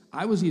 minutes,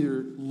 I was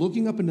either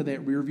looking up into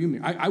that rear view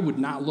mirror. I would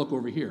not look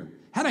over here.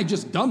 Had I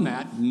just done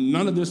that,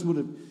 none of this would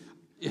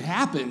have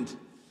happened.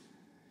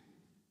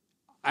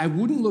 I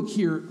wouldn't look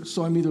here,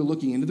 so I'm either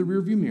looking into the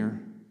rear view mirror,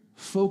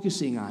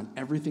 focusing on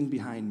everything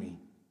behind me,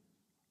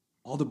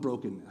 all the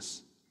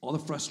brokenness, all the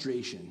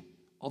frustration,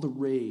 all the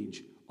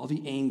rage, all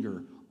the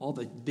anger, all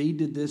the they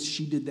did this,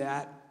 she did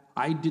that,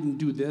 I didn't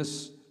do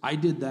this, I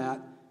did that,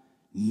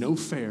 no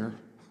fair.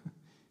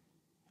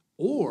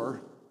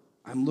 Or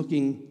I'm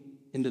looking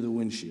into the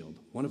windshield,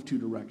 one of two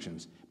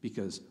directions,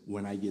 because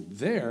when I get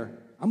there,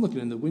 I'm looking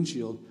in the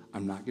windshield,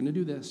 I'm not going to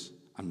do this,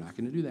 I'm not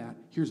going to do that,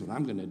 here's what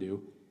I'm going to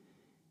do.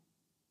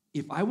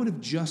 If I would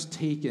have just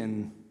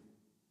taken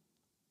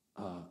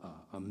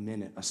a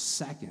minute, a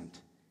second,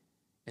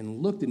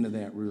 and looked into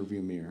that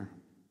rearview mirror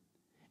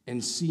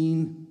and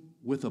seen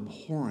with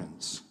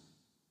abhorrence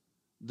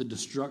the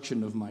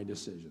destruction of my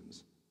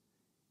decisions,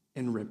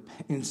 and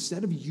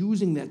instead of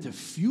using that to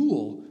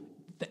fuel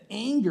the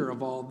anger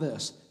of all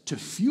this, to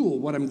fuel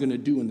what I'm going to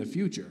do in the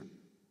future,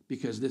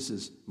 because this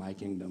is my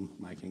kingdom,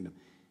 my kingdom.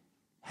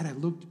 Had I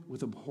looked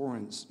with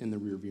abhorrence in the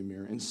rearview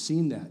mirror and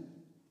seen that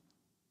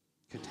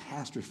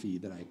catastrophe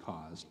that I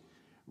caused,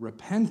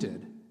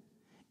 repented,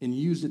 and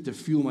used it to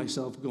fuel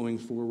myself going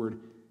forward,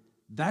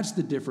 that's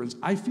the difference.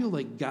 I feel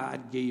like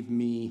God gave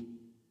me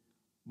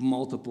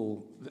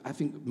multiple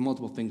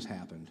things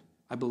happened.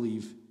 I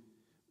believe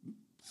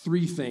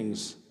two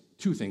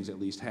things at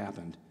least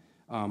happened.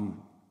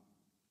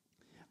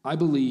 I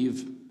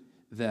believe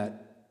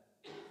that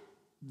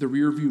the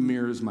rearview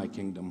mirror is my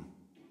kingdom.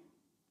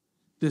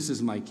 This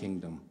is my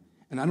kingdom.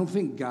 And I don't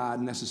think God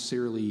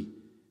necessarily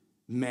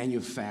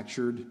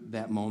manufactured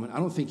that moment. I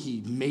don't think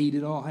he made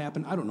it all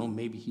happen. I don't know,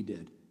 maybe he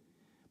did.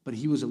 But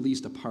he was at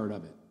least a part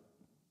of it.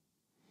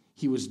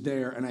 He was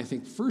there, and I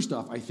think, first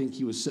off, I think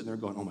he was sitting there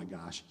going, oh my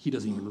gosh, he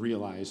doesn't even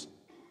realize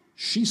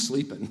she's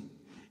sleeping.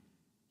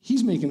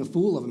 He's making a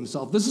fool of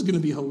himself. This is going to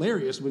be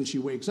hilarious when she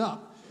wakes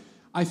up.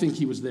 I think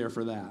he was there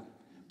for that.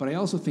 But I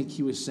also think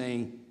he was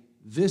saying,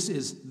 this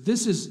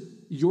is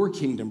your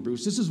kingdom,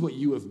 Bruce. This is what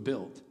you have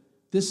built.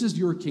 This is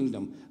your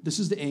kingdom. This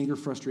is the anger,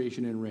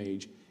 frustration, and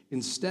rage.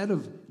 Instead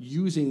of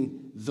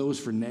using those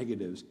for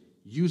negatives,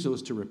 use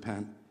those to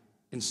repent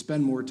and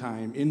spend more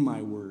time in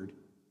my word,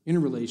 in a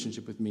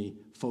relationship with me,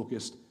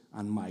 focused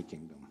on my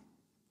kingdom.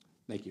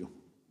 Thank you.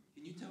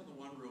 Can you tell the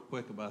one real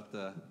quick about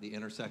the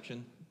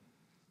intersection?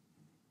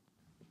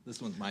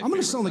 This one's my I'm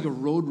going to sound like a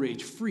road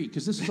rage freak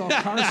because this is all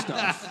car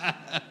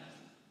stuff.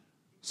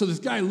 So this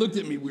guy looked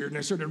at me weird, and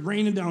I started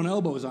raining down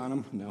elbows on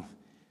him. No.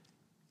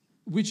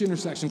 Which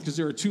intersection? Because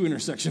there are two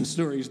intersection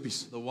stories.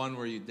 The one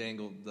where you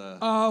dangled the...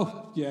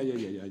 Oh, yeah.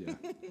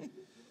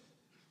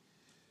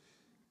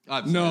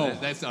 No.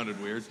 That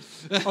sounded weird.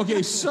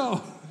 Okay,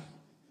 so,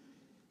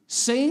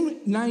 same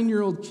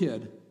 9-year-old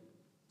kid,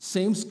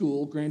 same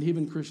school, Grand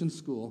Haven Christian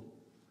School.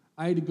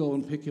 I had to go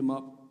and pick him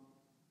up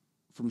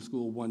from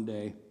school one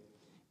day,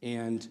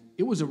 and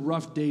it was a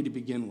rough day to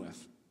begin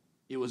with.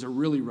 It was a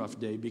really rough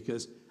day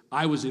because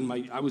I was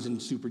in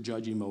super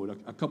judgy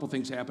mode. A couple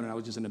things happened, and I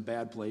was just in a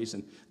bad place,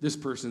 and this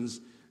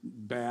person's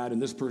bad,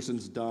 and this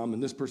person's dumb,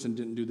 and this person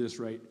didn't do this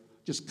right.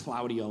 Just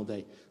cloudy all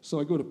day. So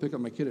I go to pick up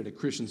my kid at a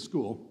Christian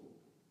school.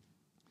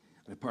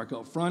 I park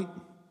out front.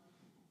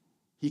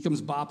 He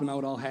comes bopping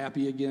out all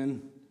happy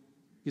again,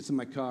 gets in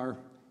my car,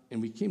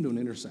 and we came to an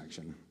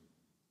intersection.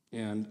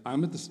 And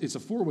it's a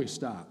 4-way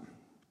stop.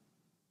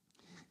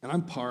 And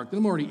I'm parked, and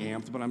I'm already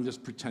amped, but I'm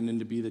just pretending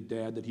to be the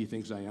dad that he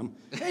thinks I am.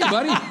 Hey,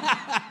 buddy.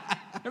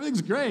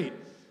 Everything's great.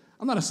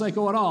 I'm not a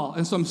psycho at all.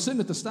 And so I'm sitting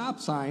at the stop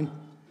sign,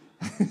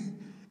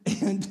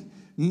 and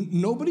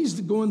nobody's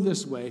going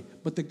this way,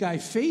 but the guy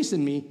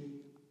facing me,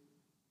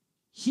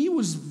 he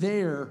was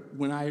there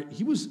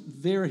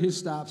at his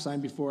stop sign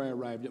before I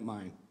arrived at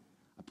mine.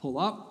 I pull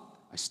up,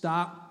 I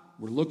stop,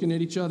 we're looking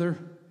at each other,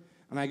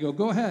 and I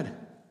go ahead.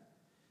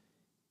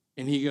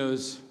 And he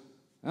goes,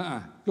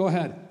 go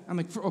ahead. I'm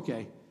like,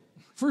 okay.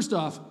 First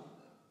off,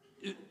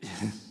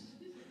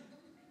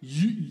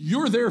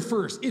 you're there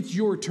first. It's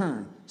your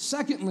turn.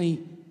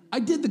 Secondly, I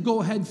did the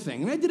go-ahead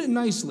thing, and I did it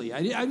nicely.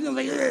 I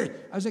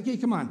was like, hey,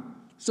 come on.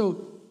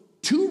 So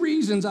 2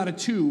 reasons out of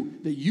 2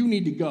 that you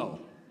need to go.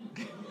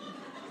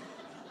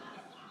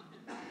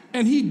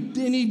 And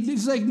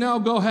he's like, no,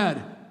 go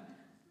ahead.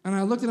 And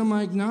I looked at him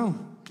like, no.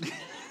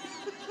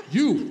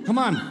 You, come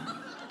on.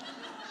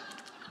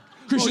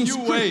 Christian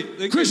school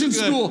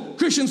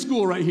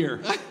right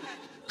here.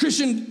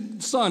 Christian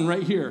son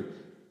right here.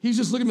 He's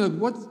just looking at me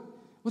like,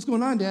 what's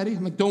going on, Daddy?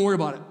 I'm like, don't worry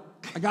about it.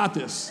 I got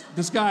this.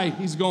 This guy,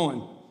 he's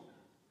going.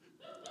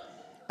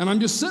 And I'm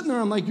just sitting there.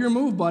 I'm like, your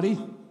move, buddy.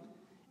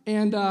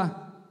 And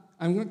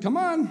I'm going, come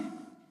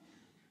on.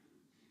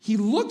 He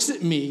looks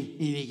at me,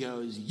 and he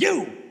goes,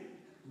 you,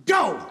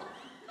 go.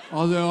 I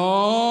was like,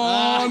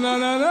 oh,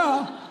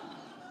 no.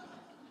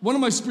 One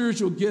of my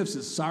spiritual gifts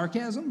is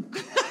sarcasm.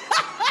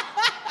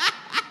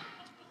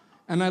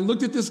 And I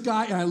looked at this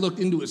guy, and I looked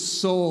into his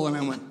soul, and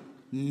I went,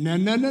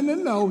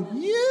 no,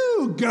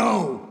 you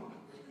go.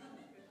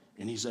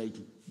 And he's like,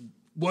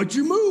 what'd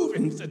you move?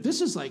 And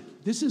this is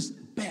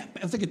bad.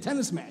 It's like a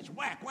tennis match.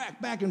 Whack,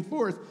 whack, back and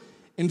forth.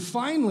 And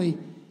finally,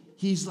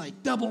 he's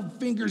like, double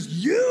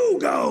fingers, you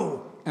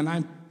go. And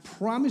I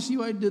promise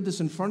you I did this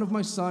in front of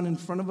my son, in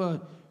front of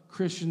a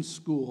Christian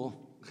school.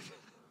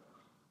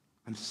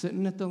 I'm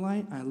sitting at the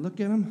light. I look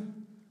at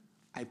him.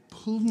 I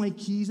pulled my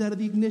keys out of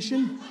the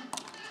ignition,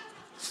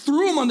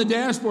 threw them on the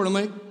dashboard. I'm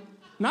like,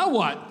 now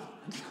what?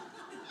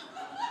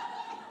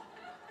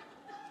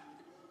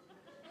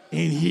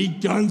 And he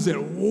guns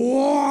it.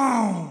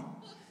 Wow.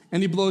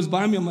 And he blows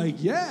by me. I'm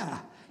like, yeah.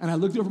 And I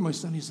looked over at my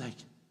son. He's like,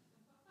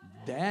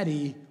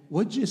 Daddy,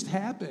 what just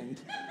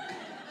happened?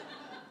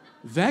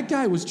 That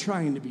guy was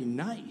trying to be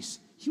nice.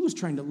 He was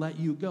trying to let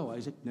you go. I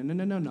was like,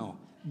 no.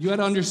 You got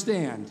to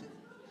understand.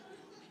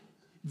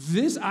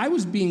 I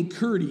was being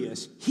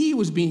courteous. He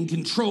was being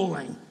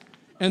controlling.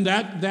 And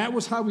that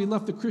was how we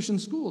left the Christian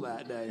school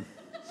that day.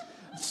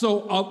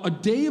 So a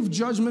day of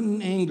judgment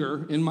and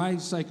anger in my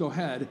psycho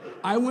head,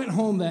 I went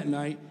home that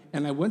night,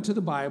 and I went to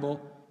the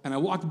Bible, and I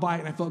walked by it,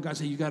 and I felt God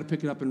say, you got to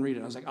pick it up and read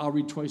it. I was like, I'll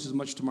read twice as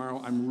much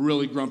tomorrow. I'm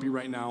really grumpy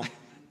right now.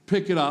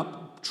 Pick it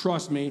up.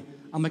 Trust me.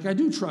 I'm like, I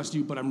do trust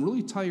you, but I'm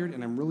really tired,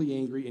 and I'm really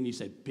angry. And he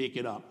said, pick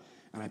it up.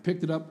 And I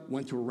picked it up,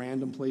 went to a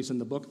random place in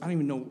the book. I don't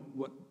even know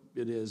what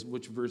it is,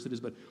 which verse it is,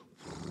 but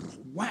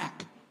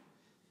whack.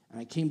 And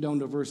I came down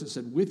to a verse that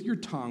said, with your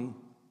tongue,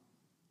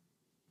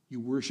 you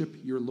worship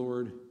your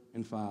Lord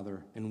and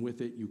Father, and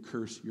with it you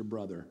curse your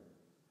brother.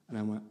 And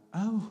I went,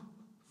 oh,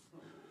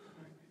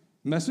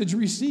 message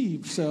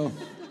received. So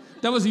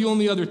that was the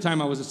only other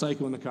time I was a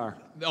psycho in the car.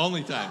 The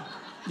only time.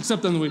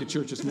 Except on the way to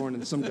church this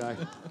morning, some guy.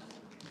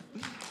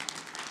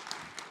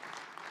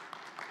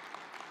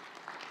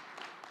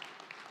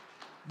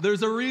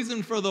 There's a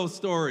reason for those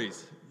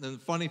stories. And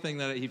the funny thing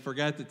that he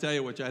forgot to tell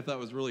you, which I thought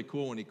was really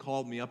cool, when he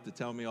called me up to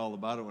tell me all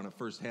about it when it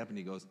first happened,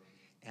 he goes,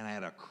 and I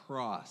had a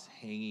cross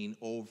hanging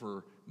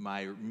over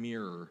my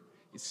mirror,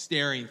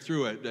 staring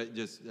through it,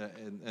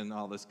 and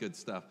all this good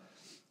stuff.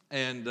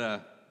 And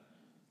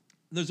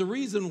there's a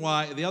reason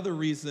why. The other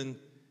reason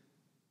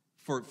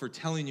for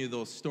telling you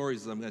those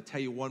stories is I'm going to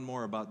tell you one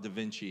more about Da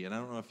Vinci. And I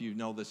don't know if you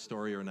know this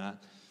story or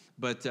not,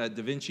 but Da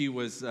Vinci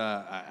was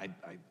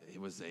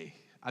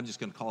I'm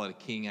just going to call it a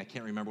king. I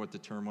can't remember what the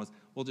term was.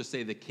 We'll just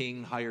say the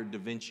king hired Da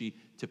Vinci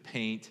to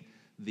paint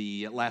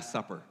the Last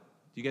Supper.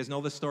 Do you guys know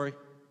this story?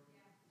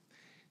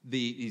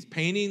 He's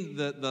painting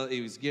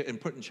he was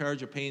put in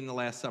charge of painting the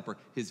Last Supper.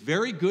 His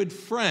very good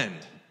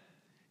friend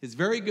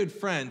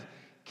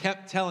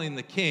kept telling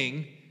the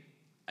king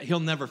he'll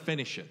never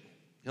finish it.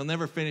 He'll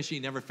never finish it.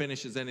 He never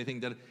finishes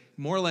anything.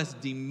 More or less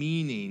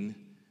demeaning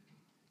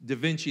Da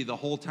Vinci the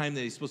whole time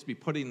that he's supposed to be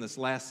putting this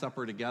Last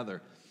Supper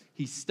together.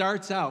 He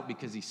starts out,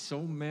 because he's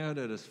so mad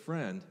at his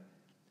friend,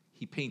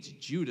 he paints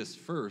Judas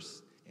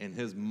first, and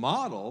his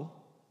model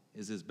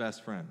is his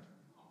best friend.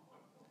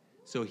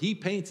 So he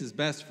paints his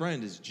best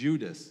friend as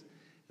Judas. And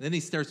then he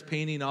starts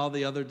painting all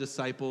the other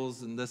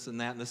disciples and this and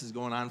that, and this is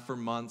going on for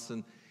months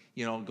and,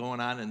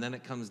 going on, and then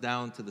it comes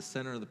down to the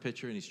center of the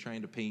picture, and he's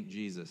trying to paint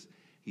Jesus.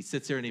 He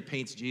sits there and he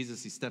paints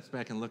Jesus. He steps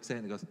back and looks at it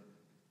and goes,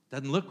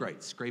 doesn't look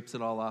right. Scrapes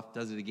it all off,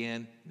 does it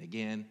again and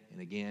again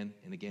and again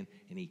and again,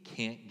 and he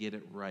can't get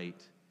it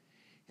right.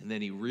 And then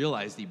he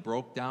realized he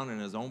broke down in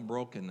his own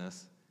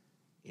brokenness,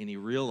 and he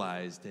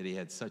realized that he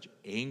had such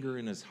anger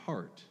in his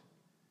heart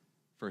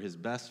for his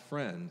best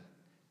friend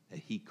that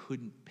he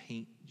couldn't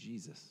paint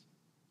Jesus.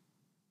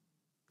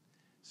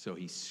 So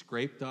he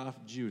scraped off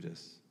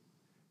Judas,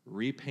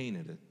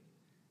 repainted it,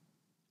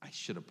 I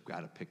should have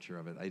got a picture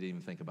of it. I didn't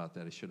even think about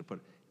that. I should have put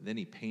it. Then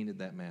he painted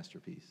that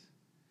masterpiece.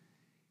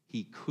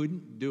 He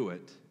couldn't do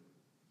it.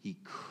 He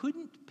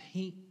couldn't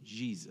paint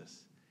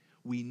Jesus.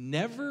 We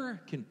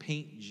never can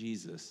paint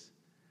Jesus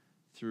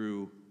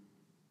through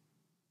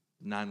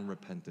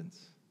non-repentance.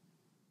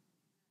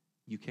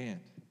 You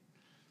can't.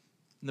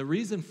 And the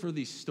reason for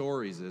these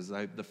stories is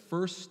the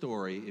first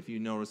story, if you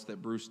notice,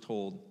 that Bruce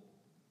told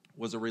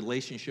was a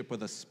relationship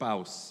with a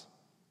spouse.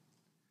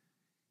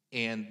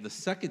 And the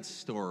second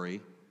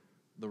story,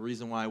 the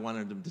reason why I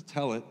wanted him to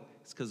tell it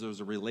is because there was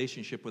a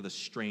relationship with a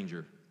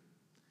stranger.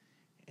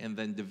 And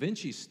then Da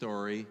Vinci's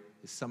story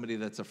is somebody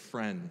that's a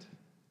friend.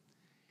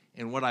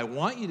 And what I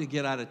want you to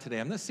get out of today,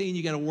 I'm not saying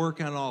you got to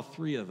work on all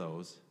three of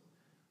those,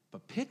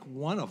 but pick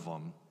one of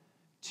them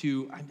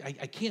to,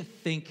 I can't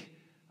think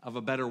of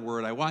a better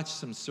word. I watched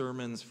some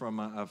sermons from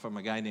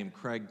a guy named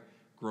Craig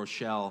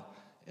Groeschel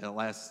the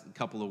last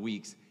couple of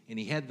weeks, and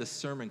he had this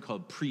sermon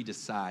called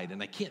Pre-Decide,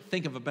 and I can't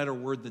think of a better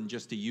word than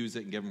just to use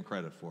it and give him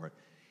credit for it,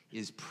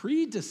 is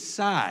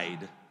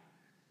pre-decide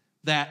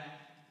that,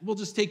 we'll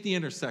just take the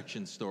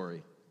intersection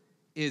story,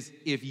 is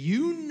if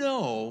you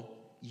know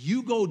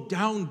you go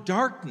down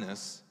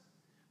darkness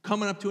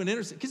coming up to an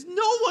intersection, because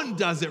no one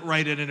does it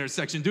right at an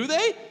intersection, do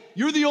they?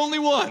 You're the only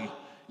one.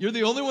 You're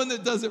the only one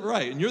that does it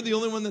right, and you're the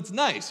only one that's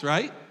nice,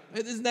 right?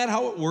 Isn't that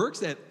how it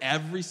works at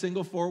every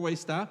single four-way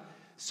stop?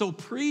 So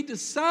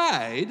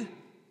pre-decide,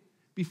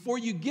 before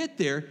you get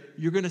there,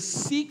 you're going to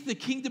seek the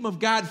kingdom of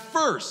God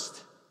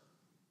first.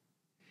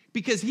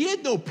 Because he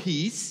had no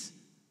peace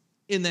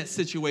in that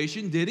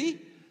situation, did he?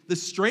 The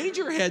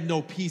stranger had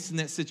no peace in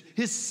that situation.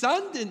 His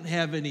son didn't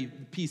have any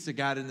peace of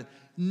God in it.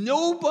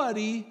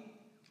 Nobody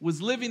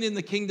was living in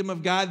the kingdom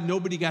of God.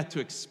 Nobody got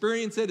to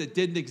experience it. It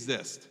didn't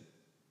exist.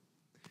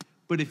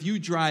 But if you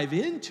drive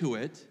into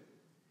it,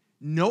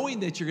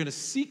 knowing that you're going to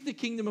seek the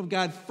kingdom of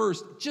God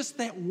first, just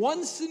that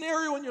one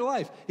scenario in your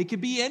life, it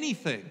could be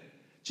anything.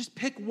 Just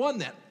pick one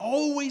that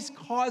always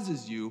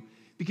causes you,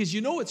 because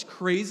you know what's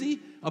crazy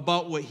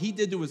about what he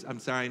did to his, I'm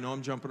sorry, I know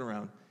I'm jumping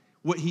around,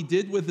 what he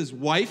did with his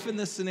wife in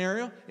this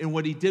scenario, and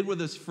what he did with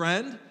his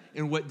friend,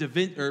 and what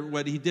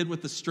he did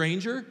with the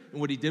stranger, and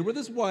what he did with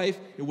his wife,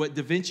 and what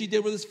Da Vinci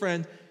did with his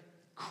friend.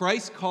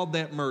 Christ called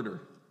that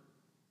murder.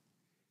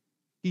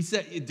 He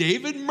said,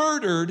 David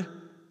murdered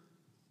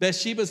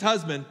Bathsheba's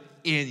husband,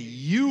 and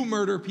you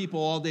murder people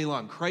all day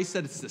long. Christ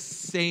said it's the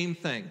same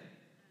thing.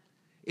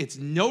 It's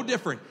no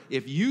different.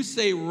 If you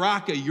say,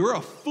 Raka, you're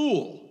a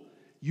fool,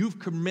 you've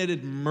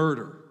committed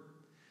murder.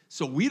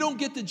 So we don't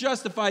get to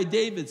justify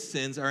David's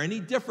sins are any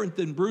different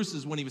than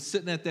Bruce's when he was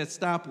sitting at that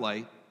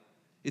stoplight.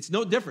 It's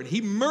no different. He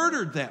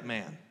murdered that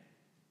man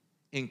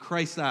in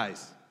Christ's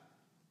eyes.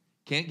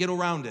 Can't get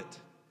around it.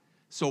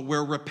 So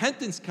where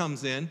repentance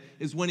comes in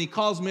is when he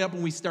calls me up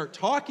and we start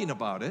talking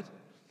about it,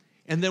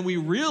 and then we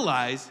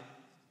realize,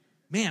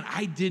 man,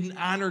 I didn't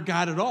honor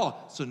God at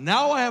all. So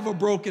now I have a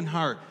broken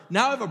heart.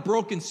 Now I have a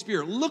broken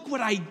spirit. Look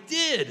what I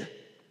did.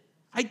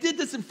 I did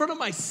this in front of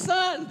my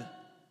son.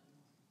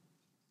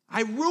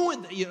 I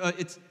ruined,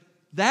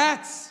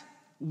 that's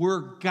where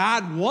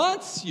God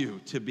wants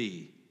you to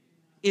be.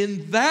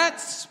 In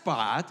that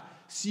spot,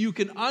 so you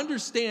can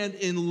understand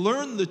and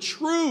learn the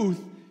truth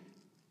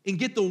and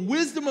get the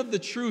wisdom of the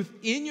truth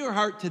in your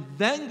heart to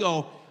then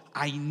go,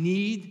 I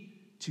need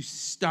to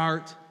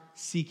start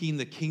seeking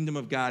the kingdom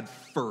of God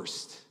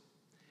first.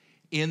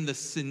 In the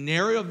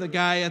scenario of the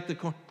guy at the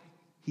corner,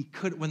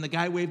 when the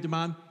guy waved him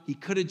on, he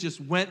could have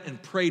just went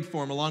and prayed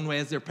for him along the way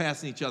as they're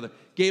passing each other,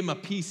 gave him a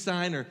peace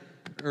sign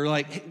or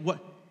like, hey,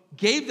 what?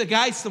 Gave the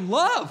guy some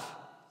love.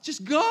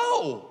 Just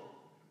go.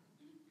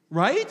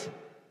 Right?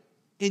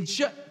 And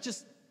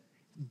just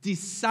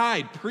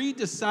decide,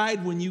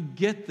 pre-decide when you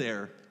get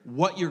there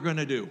what you're going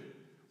to do,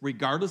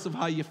 regardless of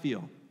how you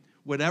feel.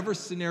 Whatever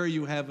scenario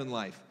you have in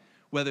life,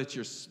 whether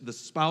it's the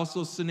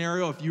spousal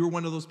scenario, if you're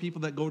one of those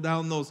people that go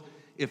down those,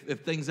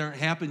 if things aren't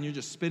happening, you're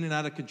just spinning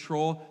out of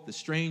control, the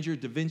stranger,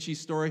 Da Vinci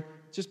story,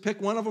 just pick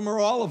one of them or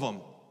all of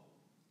them.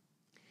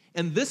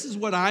 And this is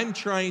what I'm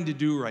trying to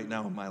do right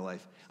now in my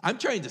life. I'm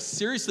trying to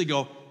seriously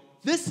go,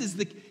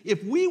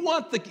 if we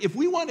want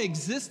to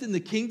exist in the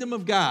kingdom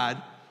of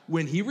God,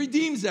 when he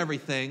redeems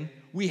everything,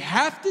 we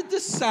have to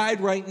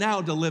decide right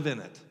now to live in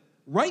it.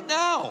 Right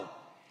now.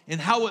 And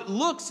how it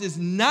looks is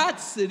not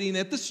sitting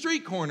at the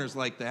street corners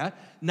like that,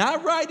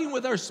 not riding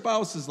with our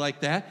spouses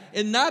like that,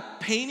 and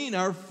not painting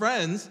our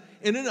friends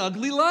in an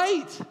ugly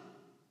light.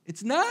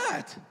 It's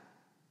not.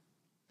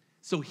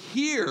 So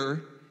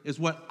here is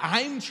what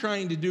I'm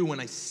trying to do when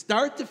I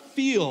start to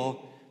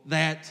feel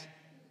that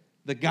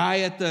the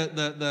guy at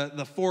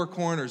the four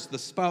corners, the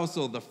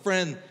spousal, the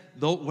friend,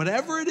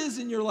 whatever it is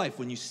in your life,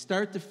 when you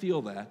start to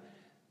feel that,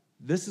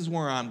 this is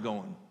where I'm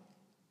going.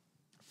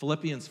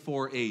 Philippians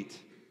 4:8.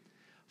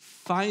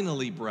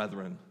 Finally,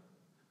 brethren,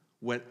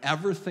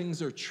 whatever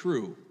things are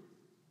true,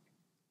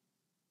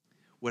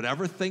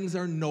 whatever things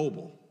are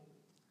noble,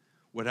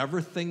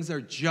 whatever things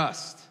are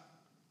just,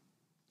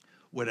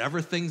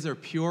 whatever things are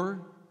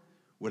pure,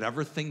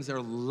 whatever things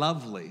are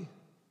lovely,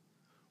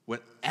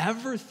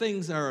 whatever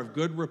things are of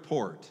good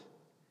report,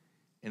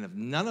 And if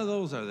none of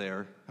those are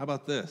there, how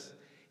about this?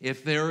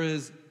 If there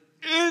is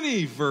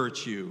any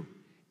virtue,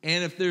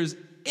 and if there's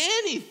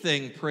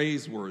anything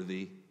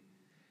praiseworthy,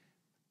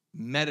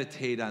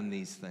 meditate on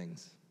these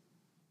things.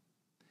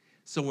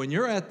 So when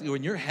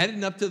you're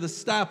heading up to the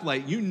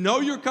stoplight, you know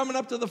you're coming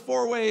up to the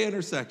four-way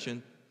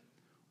intersection.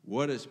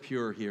 What is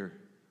pure here?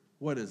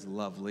 What is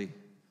lovely?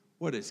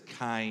 What is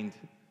kind?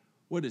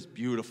 What is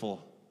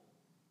beautiful?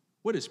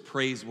 What is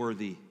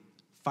praiseworthy?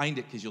 Find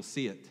it because you'll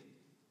see it.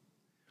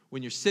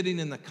 When you're sitting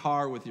in the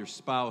car with your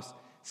spouse,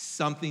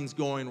 something's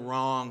going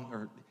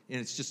wrong, and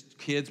it's just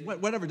kids,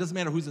 whatever, it doesn't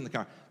matter who's in the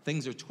car.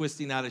 Things are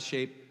twisting out of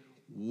shape.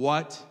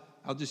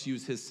 I'll just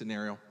use his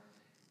scenario.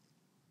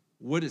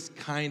 What is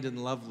kind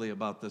and lovely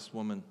about this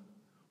woman?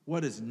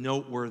 What is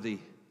noteworthy?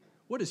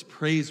 What is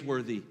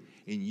praiseworthy?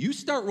 And you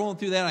start rolling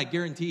through that, I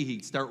guarantee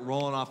he'd start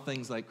rolling off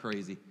things like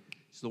crazy.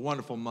 She's a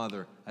wonderful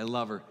mother. I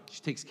love her.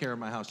 She takes care of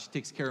my house. She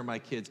takes care of my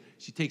kids.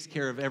 She takes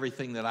care of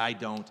everything that I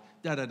don't.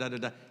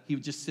 Da-da-da-da-da. He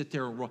would just sit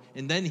there and roll.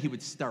 And then he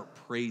would start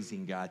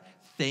praising God.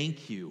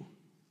 Thank you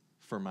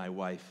for my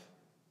wife.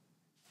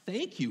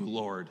 Thank you,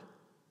 Lord.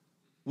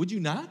 Would you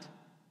not?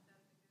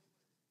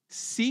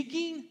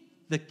 Seeking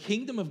the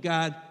kingdom of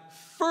God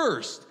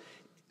first.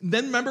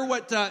 Then remember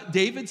what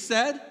David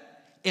said?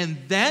 And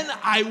then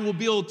I will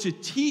be able to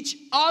teach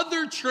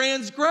other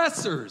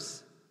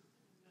transgressors.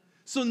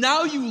 So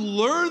now you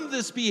learn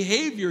this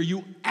behavior.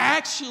 You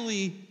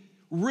actually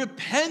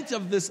repent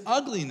of this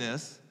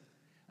ugliness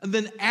and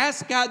then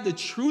ask God to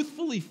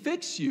truthfully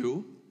fix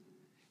you.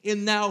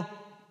 And now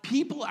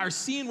people are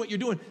seeing what you're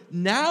doing.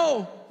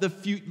 Now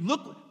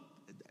look,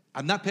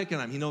 I'm not picking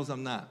on him. He knows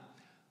I'm not.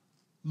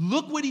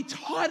 Look what he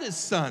taught his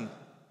son.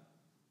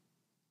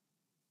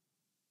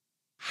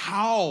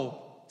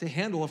 How to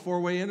handle a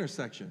four-way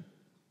intersection.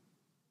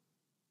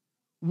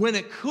 When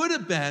it could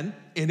have been,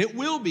 and it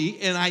will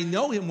be, and I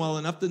know him well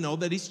enough to know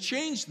that he's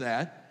changed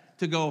that,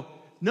 to go,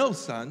 no,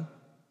 son,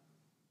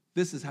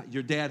 this is how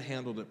your dad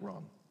handled it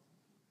wrong.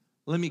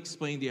 Let me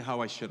explain to you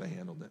how I should have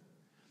handled it.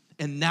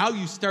 And now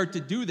you start to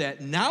do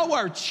that. Now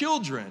our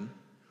children,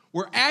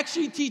 we're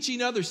actually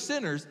teaching other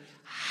sinners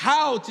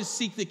how to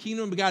seek the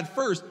kingdom of God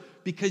first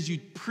because you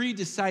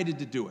pre-decided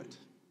to do it.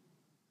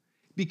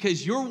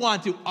 Because you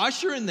want to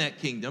usher in that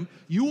kingdom.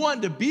 You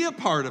want to be a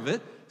part of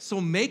it,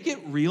 so make it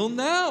real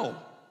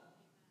now.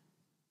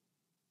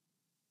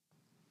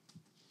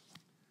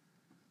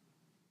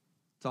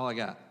 That's all I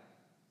got.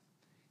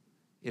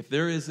 If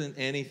there isn't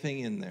anything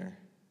in there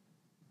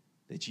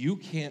that you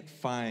can't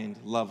find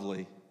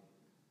lovely,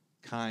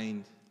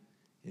 kind,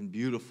 and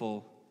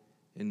beautiful,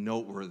 and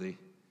noteworthy,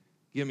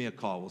 give me a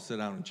call. We'll sit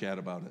down and chat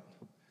about it.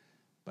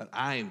 But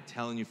I am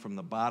telling you from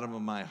the bottom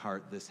of my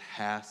heart, this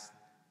has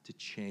to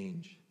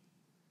change.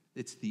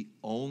 It's the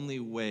only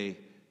way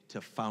to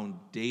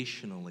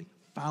foundationally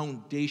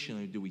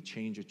do we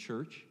change a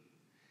church.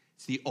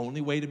 It's the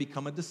only way to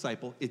become a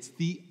disciple. It's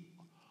the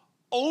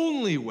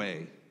only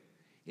way.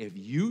 If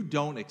you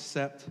don't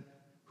accept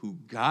who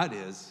God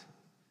is,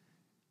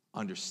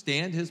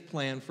 understand his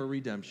plan for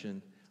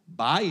redemption,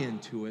 buy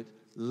into it,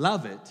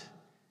 love it,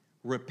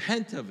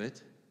 repent of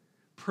it,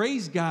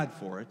 praise God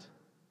for it,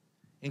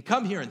 and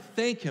come here and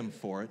thank him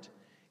for it,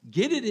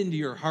 get it into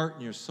your heart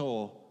and your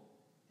soul.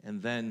 And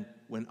then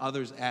when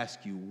others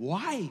ask you,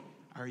 why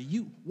do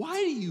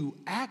you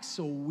act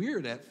so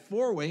weird at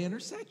four-way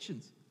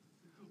intersections?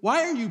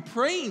 Why are you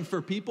praying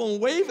for people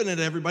and waving at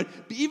everybody?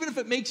 Even if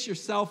it makes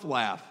yourself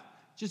laugh,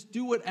 just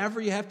do whatever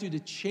you have to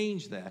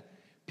change that.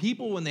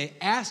 People, when they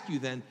ask you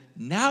then,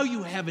 now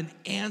you have an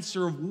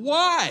answer of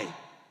why.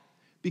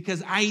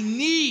 Because I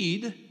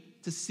need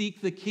to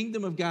seek the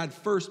kingdom of God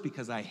first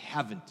because I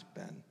haven't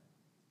been.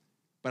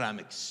 But I'm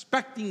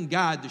expecting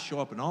God to show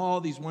up in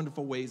all these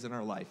wonderful ways in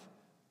our life.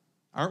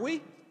 Aren't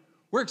we?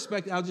 We're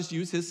expecting, I'll just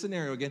use his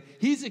scenario again.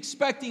 He's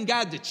expecting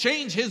God to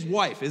change his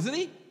wife, isn't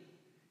he?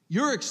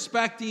 You're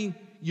expecting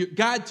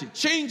God to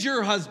change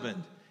your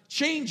husband,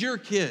 change your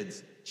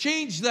kids,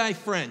 change thy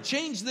friend,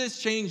 change this,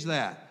 change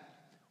that.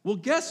 Well,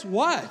 guess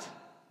what?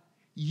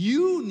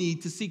 You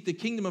need to seek the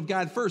kingdom of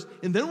God first.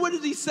 And then what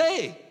did he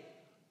say?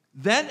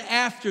 Then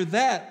after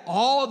that,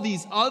 all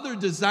these other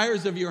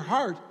desires of your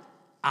heart,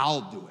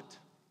 I'll do it.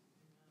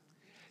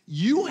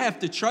 You have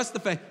to trust the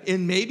fact,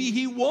 and maybe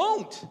he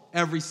won't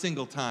every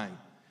single time.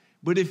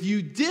 But if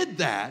you did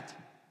that,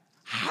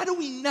 how do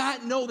we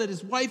not know that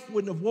his wife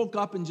wouldn't have woke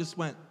up and just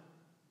went,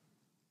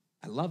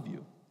 I love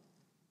you.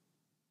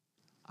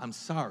 I'm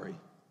sorry.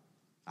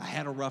 I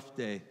had a rough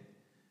day.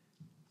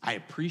 I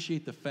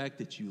appreciate the fact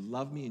that you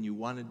love me and you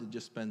wanted to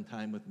just spend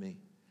time with me.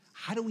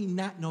 How do we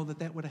not know that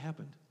that would have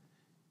happened?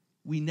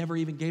 We never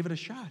even gave it a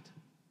shot.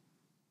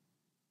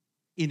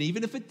 And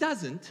even if it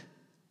doesn't,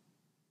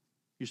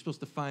 you're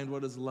supposed to find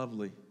what is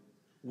lovely,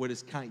 what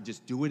is kind.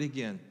 Just do it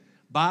again.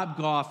 Bob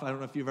Goff, I don't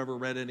know if you've ever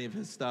read any of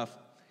his stuff.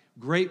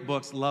 Great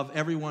books, love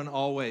everyone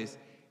always.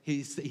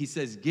 He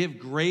says, give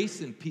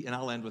grace and peace, and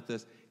I'll end with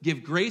this.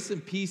 Give grace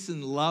and peace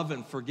and love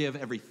and forgive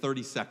every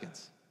 30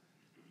 seconds.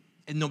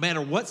 And no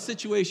matter what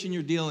situation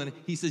you're dealing in,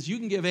 he says, you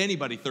can give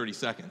anybody 30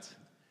 seconds.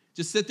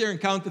 Just sit there and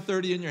count to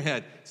 30 in your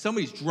head.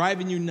 Somebody's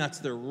driving you nuts.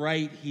 They're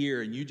right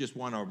here, and you just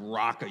want to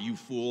rock you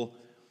fool.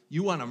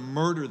 You want to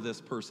murder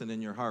this person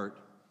in your heart.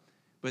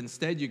 But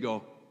instead you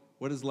go,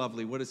 what is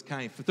lovely? What is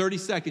kind? For 30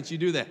 seconds, you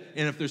do that.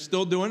 And if they're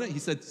still doing it, he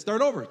said,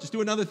 start over. Just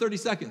do another 30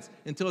 seconds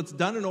until it's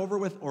done and over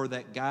with, or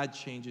that God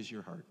changes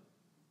your heart.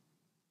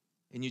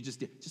 And you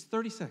just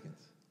 30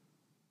 seconds.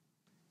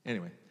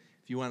 Anyway,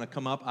 if you want to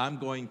come up, I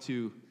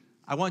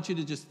want you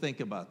to just think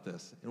about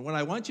this. And what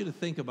I want you to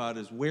think about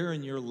is where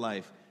in your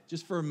life,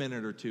 just for a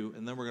minute or two,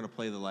 and then we're going to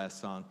play the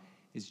last song,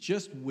 is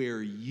just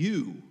where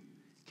you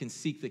can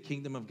seek the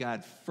kingdom of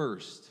God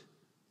first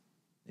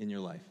in your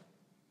life.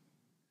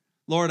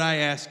 Lord, I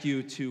ask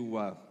you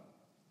to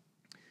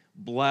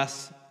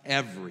bless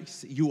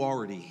you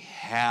already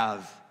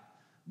have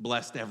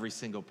blessed every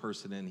single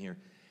person in here.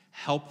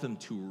 Help them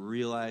to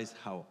realize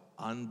how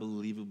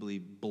unbelievably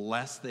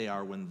blessed they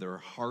are when their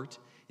heart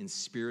and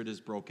spirit is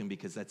broken,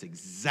 because that's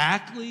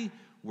exactly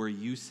where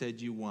you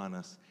said you want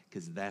us,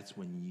 because that's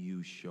when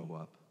you show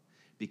up,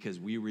 because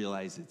we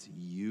realize it's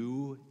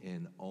you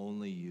and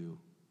only you.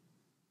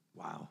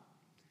 Wow.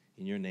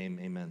 In your name,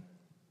 amen.